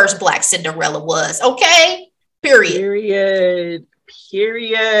who the first Black Cinderella was. Okay? Period.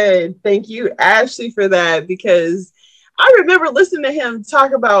 Thank you, Ashley, for that, because I remember listening to him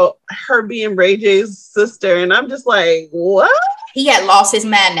talk about her being Ray J's sister. And I'm just like, what? He had lost his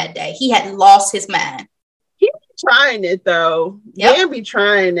mind that day. He had lost his mind. He be trying it, though. Yep. Man be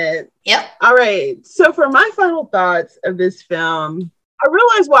trying it. Yep. All right. So for my final thoughts of this film, I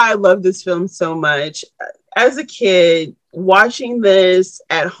realized why I love this film so much. As a kid, watching this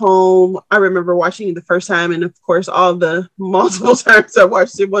at home, I remember watching it the first time. And of course, all the multiple times I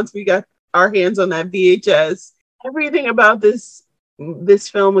watched it once we got our hands on that VHS. Everything about this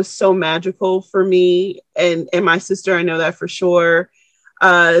film was so magical for me and my sister. I know that for sure.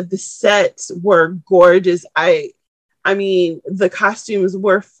 The sets were gorgeous. I mean, the costumes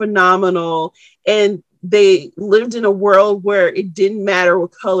were phenomenal, and they lived in a world where it didn't matter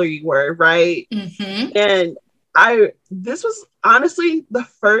what color you were, right? Mm-hmm. And this was honestly the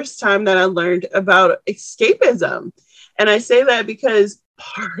first time that I learned about escapism. And I say that because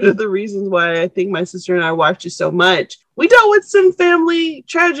part of the reasons why I think my sister and I watched it so much, we dealt with some family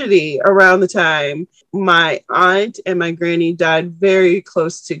tragedy around the time. My aunt and my granny died very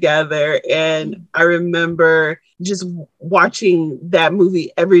close together. And I remember just watching that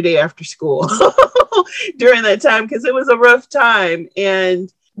movie every day after school during that time, because it was a rough time.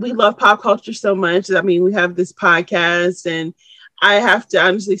 And we love pop culture so much. I mean, we have this podcast, and I have to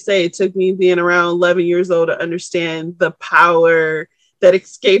honestly say it took me being around 11 years old to understand the power that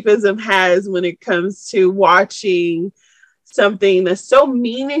escapism has when it comes to watching something that's so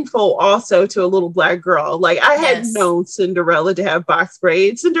meaningful also to a little Black girl. Like, I had known Cinderella to have box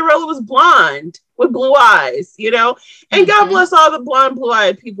braids. Cinderella was blonde with blue eyes, you know, and God bless all the blonde,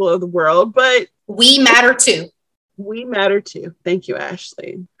 blue-eyed people of the world, but we matter too. We matter too. Thank you,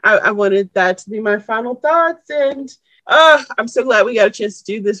 Ashley. I wanted that to be my final thoughts, and I'm so glad we got a chance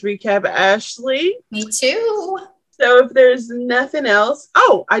to do this recap, Ashley. Me too. So if there's nothing else,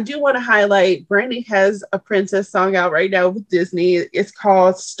 I do want to highlight, Brandy has a princess song out right now with Disney. It's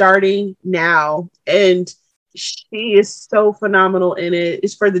called Starting Now. And she is so phenomenal in it.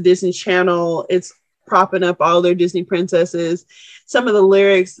 It's for the Disney Channel. It's propping up all their Disney princesses. Some of the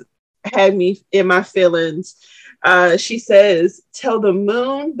lyrics had me in my feelings. She says, tell the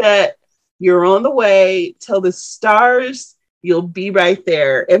moon that you're on the way. Tell the stars you'll be right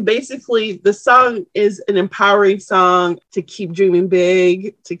there. And basically, the song is an empowering song to keep dreaming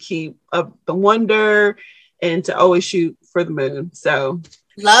big, to keep up the wonder, and to always shoot for the moon. So,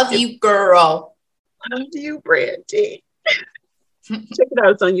 love you, girl. Love you, Brandy. Check it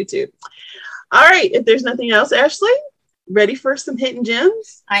out. It's on YouTube. All right. If there's nothing else, Ashley, ready for some hidden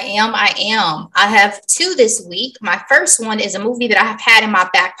gems? I am. I have 2 this week. My first one is a movie that I have had in my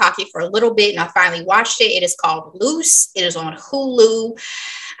back pocket for a little bit, and I finally watched it. It is called Luce. It is on Hulu.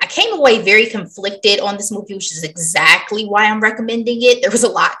 I came away very conflicted on this movie, which is exactly why I'm recommending it. There was a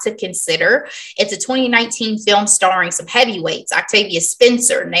lot to consider. It's a 2019 film starring some heavyweights: Octavia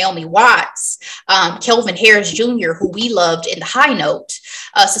Spencer, Naomi Watts, Kelvin Harris Jr., who we loved in The High Note.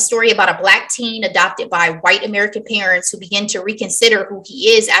 It's a story about a Black teen adopted by white American parents who begin to reconsider who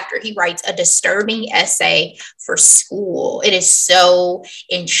he is after he writes a disturbing essay for school. It is so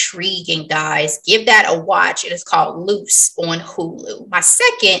intriguing, guys. Give that a watch. It is called Luce on Hulu. My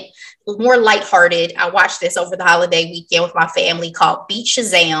second, more lighthearted, I watched this over the holiday weekend with my family, called Beat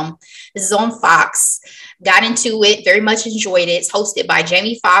Shazam. This is on Fox. Got into it, very much enjoyed it. It's hosted by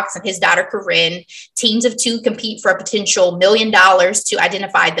Jamie Foxx and his daughter Corinne. Teams of two compete for a potential $1 million to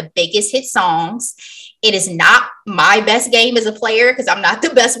identify the biggest hit songs. It is not my best game as a player because I'm not the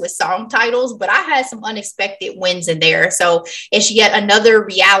best with song titles, but I had some unexpected wins in there. So it's yet another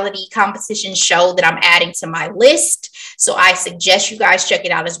reality competition show that I'm adding to my list. So I suggest you guys check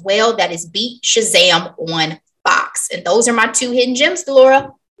it out as well. That is Beat Shazam on Fox. And those are my 2 hidden gems,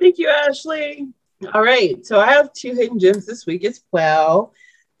 Delora. Thank you, Ashley. All right, so I have 2 hidden gems this week as well.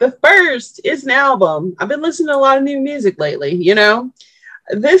 The first is an album. I've been listening to a lot of new music lately, you know.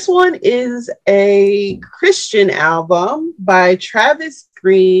 This one is a Christian album by Travis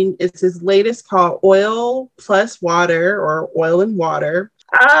Greene. It's his latest called Oil Plus Water or Oil and Water.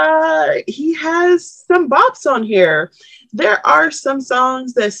 He has some bops on here. There are some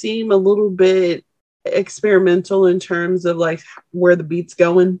songs that seem a little bit experimental in terms of like where the beat's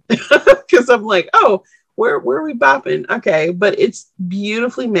going because I'm like, oh, where are we bopping? Okay, but it's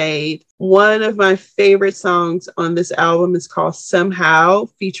beautifully made. One of my favorite songs on this album is called Somehow,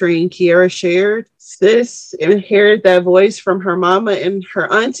 featuring Kiara Shared. Sis inherited that voice from her mama and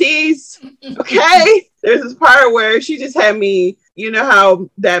her aunties. Okay, there's this part where she just had me, you know how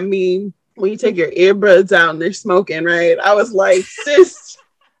that meme when you take your earbuds out and they're smoking, right? I was like, sis,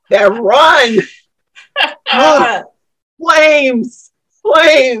 that run. Oh, flames.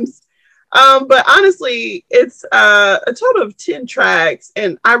 But honestly, it's a total of 10 tracks,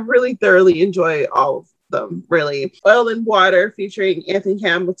 and I really thoroughly enjoy all of them, really. Oil and Water featuring Anthony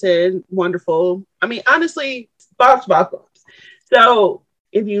Hamilton, wonderful. I mean, honestly, bops. So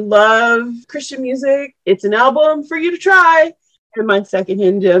if you love Christian music, it's an album for you to try. And my second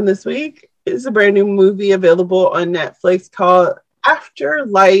hidden gem this week is a brand new movie available on Netflix called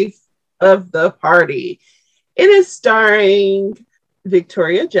Afterlife of the Party. It is starring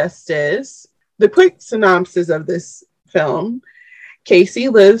Victoria Justice. The quick synopsis of this film: Casey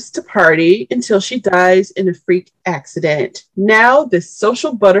lives to party until she dies in a freak accident. Now this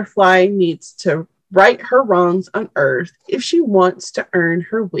social butterfly needs to right her wrongs on Earth if she wants to earn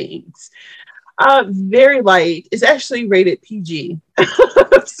her wings. Very light. It's actually rated PG.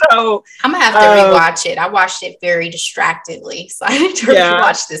 So I'm gonna have to rewatch it. I watched it very distractly, so I need to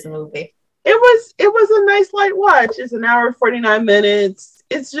rewatch this movie. It was a nice light watch. It's an hour 49 minutes.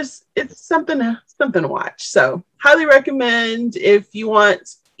 It's something to watch. So highly recommend if you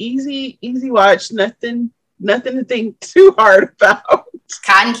want easy watch. Nothing to think too hard about.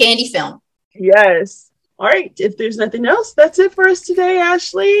 Cotton candy film. Yes. All right. If there's nothing else, that's it for us today,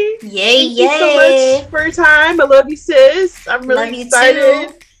 Ashley. Thank you so much for your time. I love you, sis. I'm really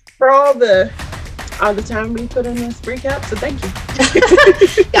excited for all the time we put in this recap. So thank you.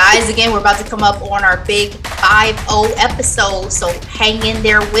 Guys, again, we're about to come up on our big 5-0 episode. So hang in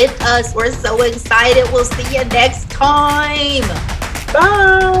there with us. We're so excited. We'll see you next time.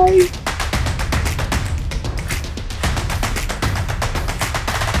 Bye.